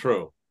dreams come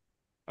true.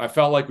 I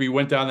felt like we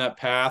went down that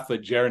path,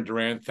 like Jaron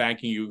Durant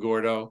thanking you,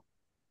 Gordo,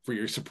 for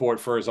your support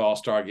for his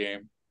All-Star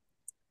game.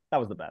 That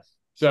was the best.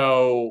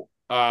 So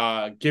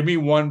give me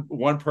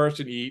one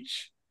person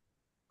each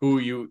who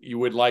you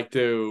would like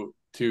to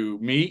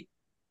meet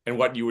and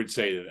what you would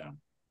say to them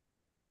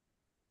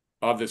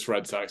of this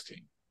Red Sox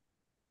team.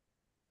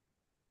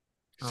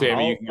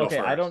 Sammy, you can go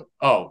first.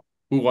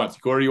 Who wants?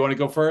 Gordo, you want to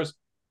go first?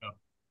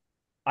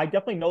 I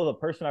definitely know the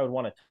person I would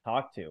want to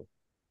talk to.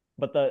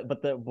 But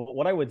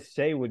what I would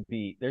say would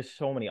be, there's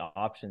so many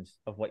options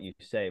of what you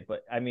say,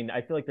 but I mean,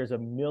 I feel like there's a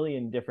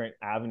million different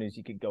avenues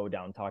you could go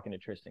down talking to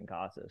Tristan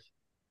Casas.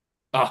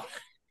 Oh,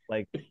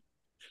 like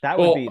that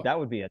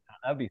would be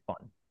fun.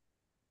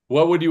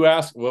 What would you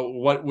ask?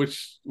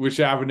 Which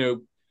avenue?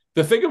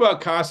 The thing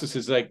about Casas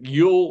is like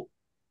you'll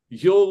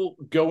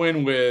go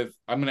in with,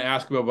 I'm going to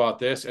ask him about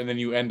this, and then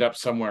you end up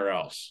somewhere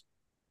else.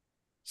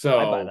 So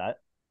I buy that.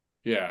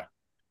 Yeah.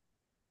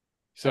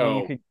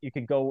 So you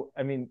could go.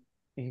 I mean,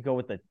 you could go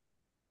with the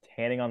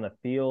tanning on the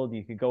field.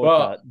 You could go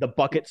with the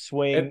bucket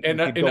swing.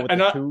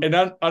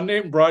 An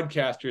unnamed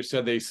broadcaster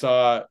said they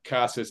saw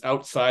Casas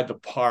outside the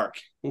park,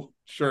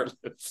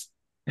 shirtless.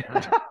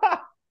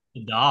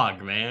 The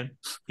dog, man.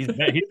 He's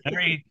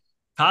very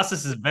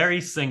Casas is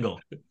very single.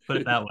 Put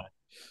it that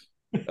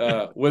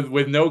way.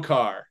 With no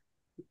car.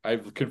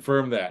 I've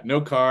confirmed that.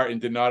 No car,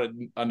 and did not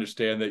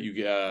understand that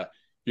your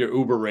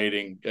Uber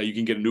rating, you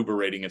can get an Uber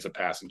rating as a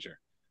passenger.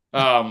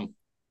 All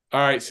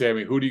right,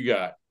 Sammy, who do you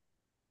got?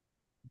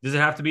 Does it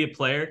have to be a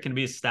player? Can it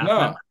be a staff No.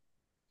 member?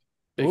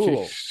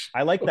 Ooh,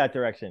 I like that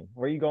direction.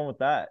 Where are you going with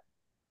that?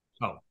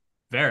 Oh,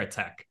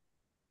 Veritek.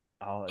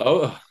 Oh,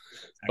 Oh,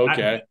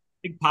 okay.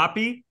 Big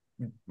Poppy,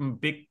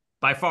 big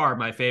by far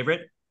my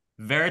favorite.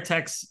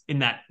 Veritek's in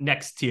that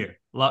next tier.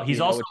 He's you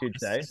know also what you'd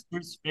my say?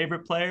 sister's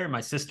favorite player.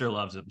 My sister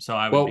loves him, so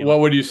I would Well, be what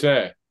like, would you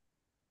say?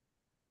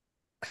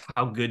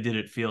 how good did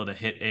it feel to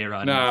hit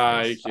A-Rod in the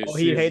Nah, face? Oh,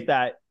 he'd hate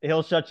that.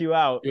 He'll shut you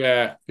out.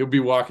 yeah, he'll be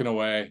walking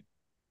away.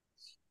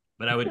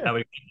 But I would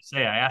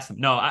say I asked him.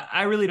 No,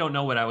 I really don't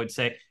know what I would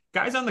say.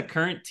 Guys on the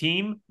current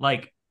team,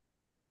 like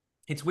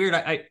it's weird.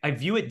 I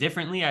view it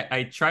differently.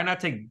 I try not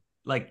to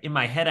like in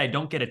my head. I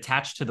don't get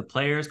attached to the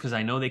players because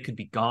I know they could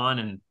be gone,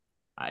 and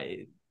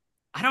I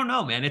I don't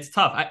know, man. It's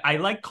tough. I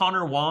like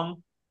Connor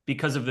Wong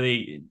because of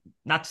the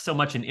not so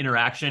much an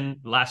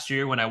interaction last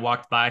year when I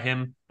walked by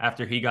him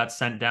after he got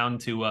sent down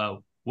to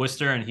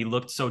Worcester and he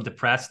looked so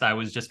depressed. I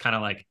was just kind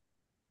of like,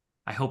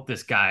 I hope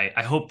this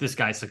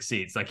guy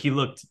succeeds. Like he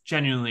looked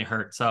genuinely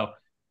hurt. So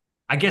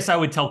I guess I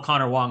would tell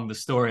Connor Wong the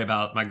story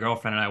about my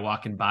girlfriend and I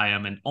walking by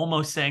him and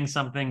almost saying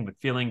something, but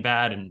feeling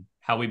bad and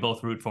how we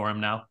both root for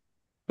him now.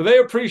 But they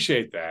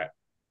appreciate that.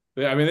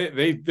 I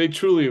mean, they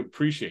truly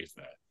appreciate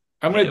that.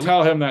 I'm Yeah, going to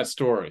tell him that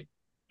story.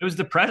 it was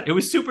depressed. It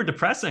was super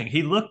depressing.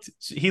 He looked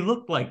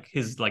like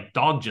his like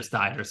dog just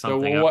died or So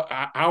something.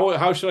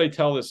 how should I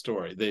tell this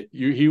story? That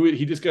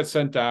he just got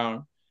sent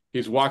down.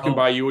 He's walking Oh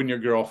by you and your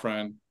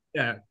girlfriend,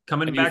 yeah,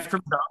 coming and you back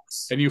from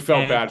Ducks, and you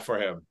felt and bad for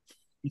him.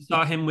 you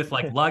saw him with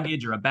like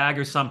luggage or a bag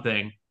or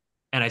something.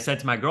 And I said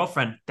to my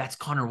girlfriend, "That's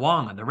Connor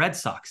Wong on the Red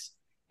Sox."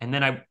 And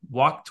then I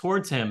walked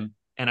towards him,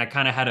 and I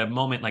kind of had a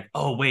moment like,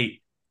 "Oh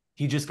wait,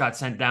 he just got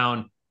sent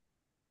down.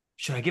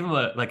 Should I give him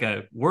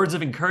a words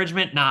of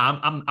encouragement? Nah,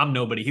 I'm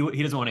nobody.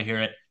 He doesn't want to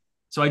hear it."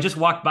 So I just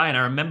walked by and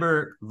I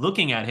remember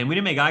looking at him. We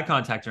didn't make eye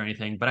contact or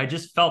anything, but I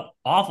just felt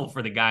awful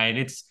for the guy.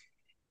 And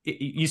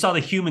you saw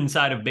the human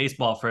side of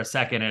baseball for a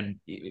second, and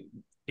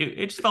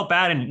it just felt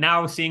bad. And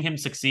now seeing him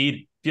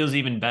succeed feels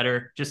even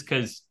better, just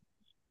because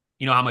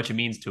you know how much it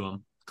means to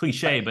him.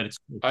 Cliche, but it's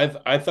cool.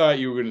 I thought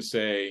you were going to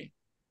say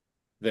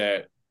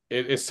that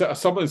it's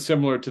something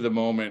similar to the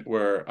moment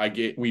where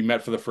we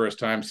met for the first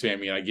time,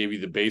 Sammy, and I gave you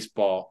the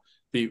baseball,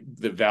 the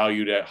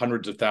valued at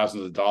hundreds of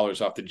thousands of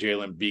dollars off the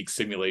Jalen Beeks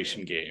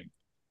simulation game.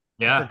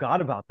 I Yeah,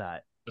 forgot about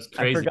that. that's I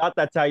crazy. forgot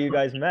that's how you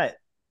guys met.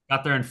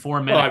 Got there in 4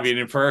 minutes. Well, I mean,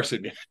 in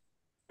person.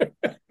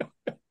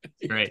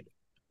 Great.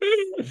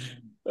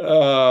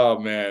 Oh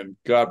man,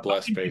 God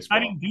bless baseball.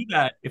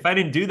 If I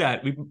didn't do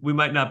that, we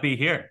might not be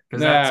here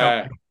because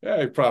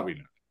Probably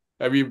not.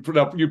 I mean,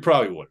 you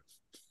probably would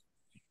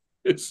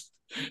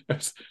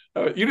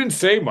have. You didn't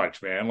say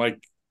much, man.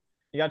 Like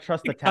You got to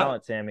trust the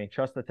talent, Sammy.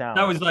 Trust the talent.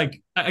 that was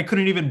like I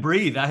couldn't even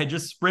breathe. I had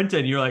just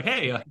sprinted. You're like,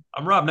 "Hey,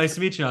 I'm Rob. Nice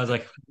to meet you." And I was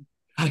like,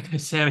 "Hi,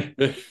 Sammy,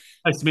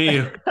 nice to meet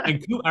you."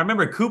 And I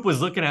remember Coop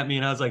was looking at me,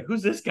 and I was like,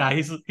 "Who's this guy?"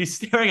 He's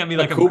staring at me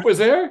like Coop was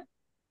there.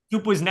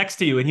 Coop was next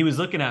to you, and he was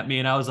looking at me,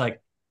 and I was like,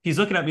 he's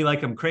looking at me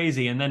like I'm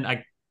crazy. And then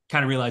I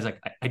kind of realized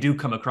like I do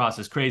come across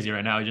as crazy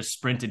right now. I just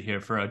sprinted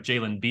here for a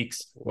Jalen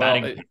Beeks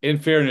batting. In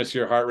fairness,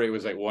 your heart rate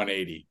was like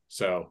 180,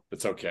 so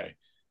it's okay.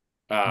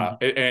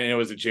 And it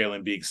was a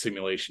Jalen Beeks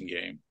simulation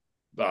game.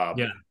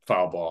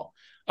 Foul ball.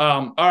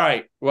 All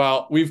right.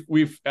 Well,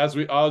 as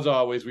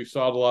always, we've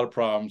solved a lot of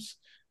problems.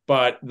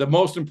 But the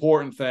most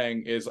important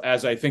thing is,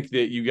 as I think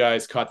that you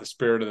guys caught the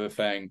spirit of the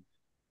thing,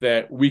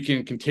 that we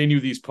can continue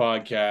these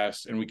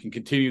podcasts and we can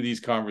continue these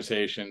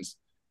conversations.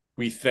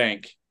 We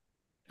think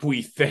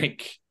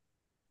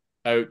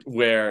out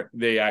where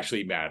they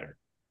actually matter.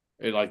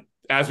 Like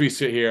as we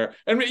sit here,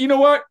 and you know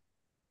what?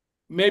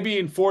 Maybe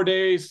in 4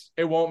 days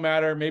it won't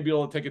matter. Maybe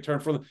it'll take a turn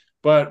further.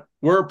 But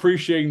we're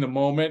appreciating the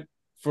moment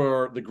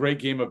for the great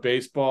game of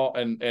baseball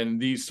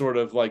and these sort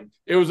of like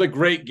it was a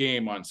great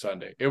game on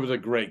Sunday. It was a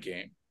great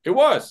game. It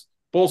was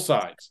both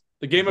sides.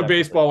 The game of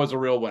baseball was a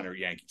real winner.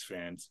 Yankees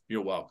fans,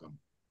 you're welcome.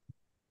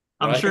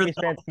 I'm sure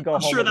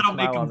that'll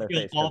make them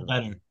feel all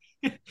better.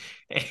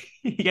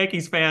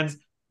 Yankees fans,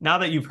 now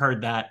that you've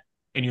heard that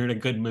and you're in a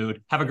good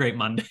mood, have a great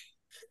Monday.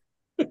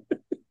 Even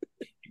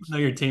though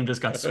your team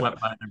just got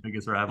swept by their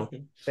biggest rival.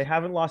 They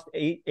haven't lost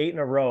eight in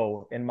a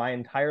row in my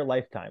entire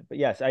lifetime. But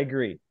yes, I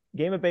agree.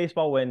 Game of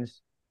baseball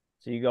wins,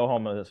 so you go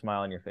home with a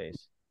smile on your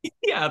face.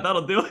 Yeah,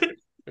 that'll do it.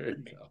 There you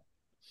go.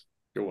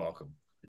 You're welcome.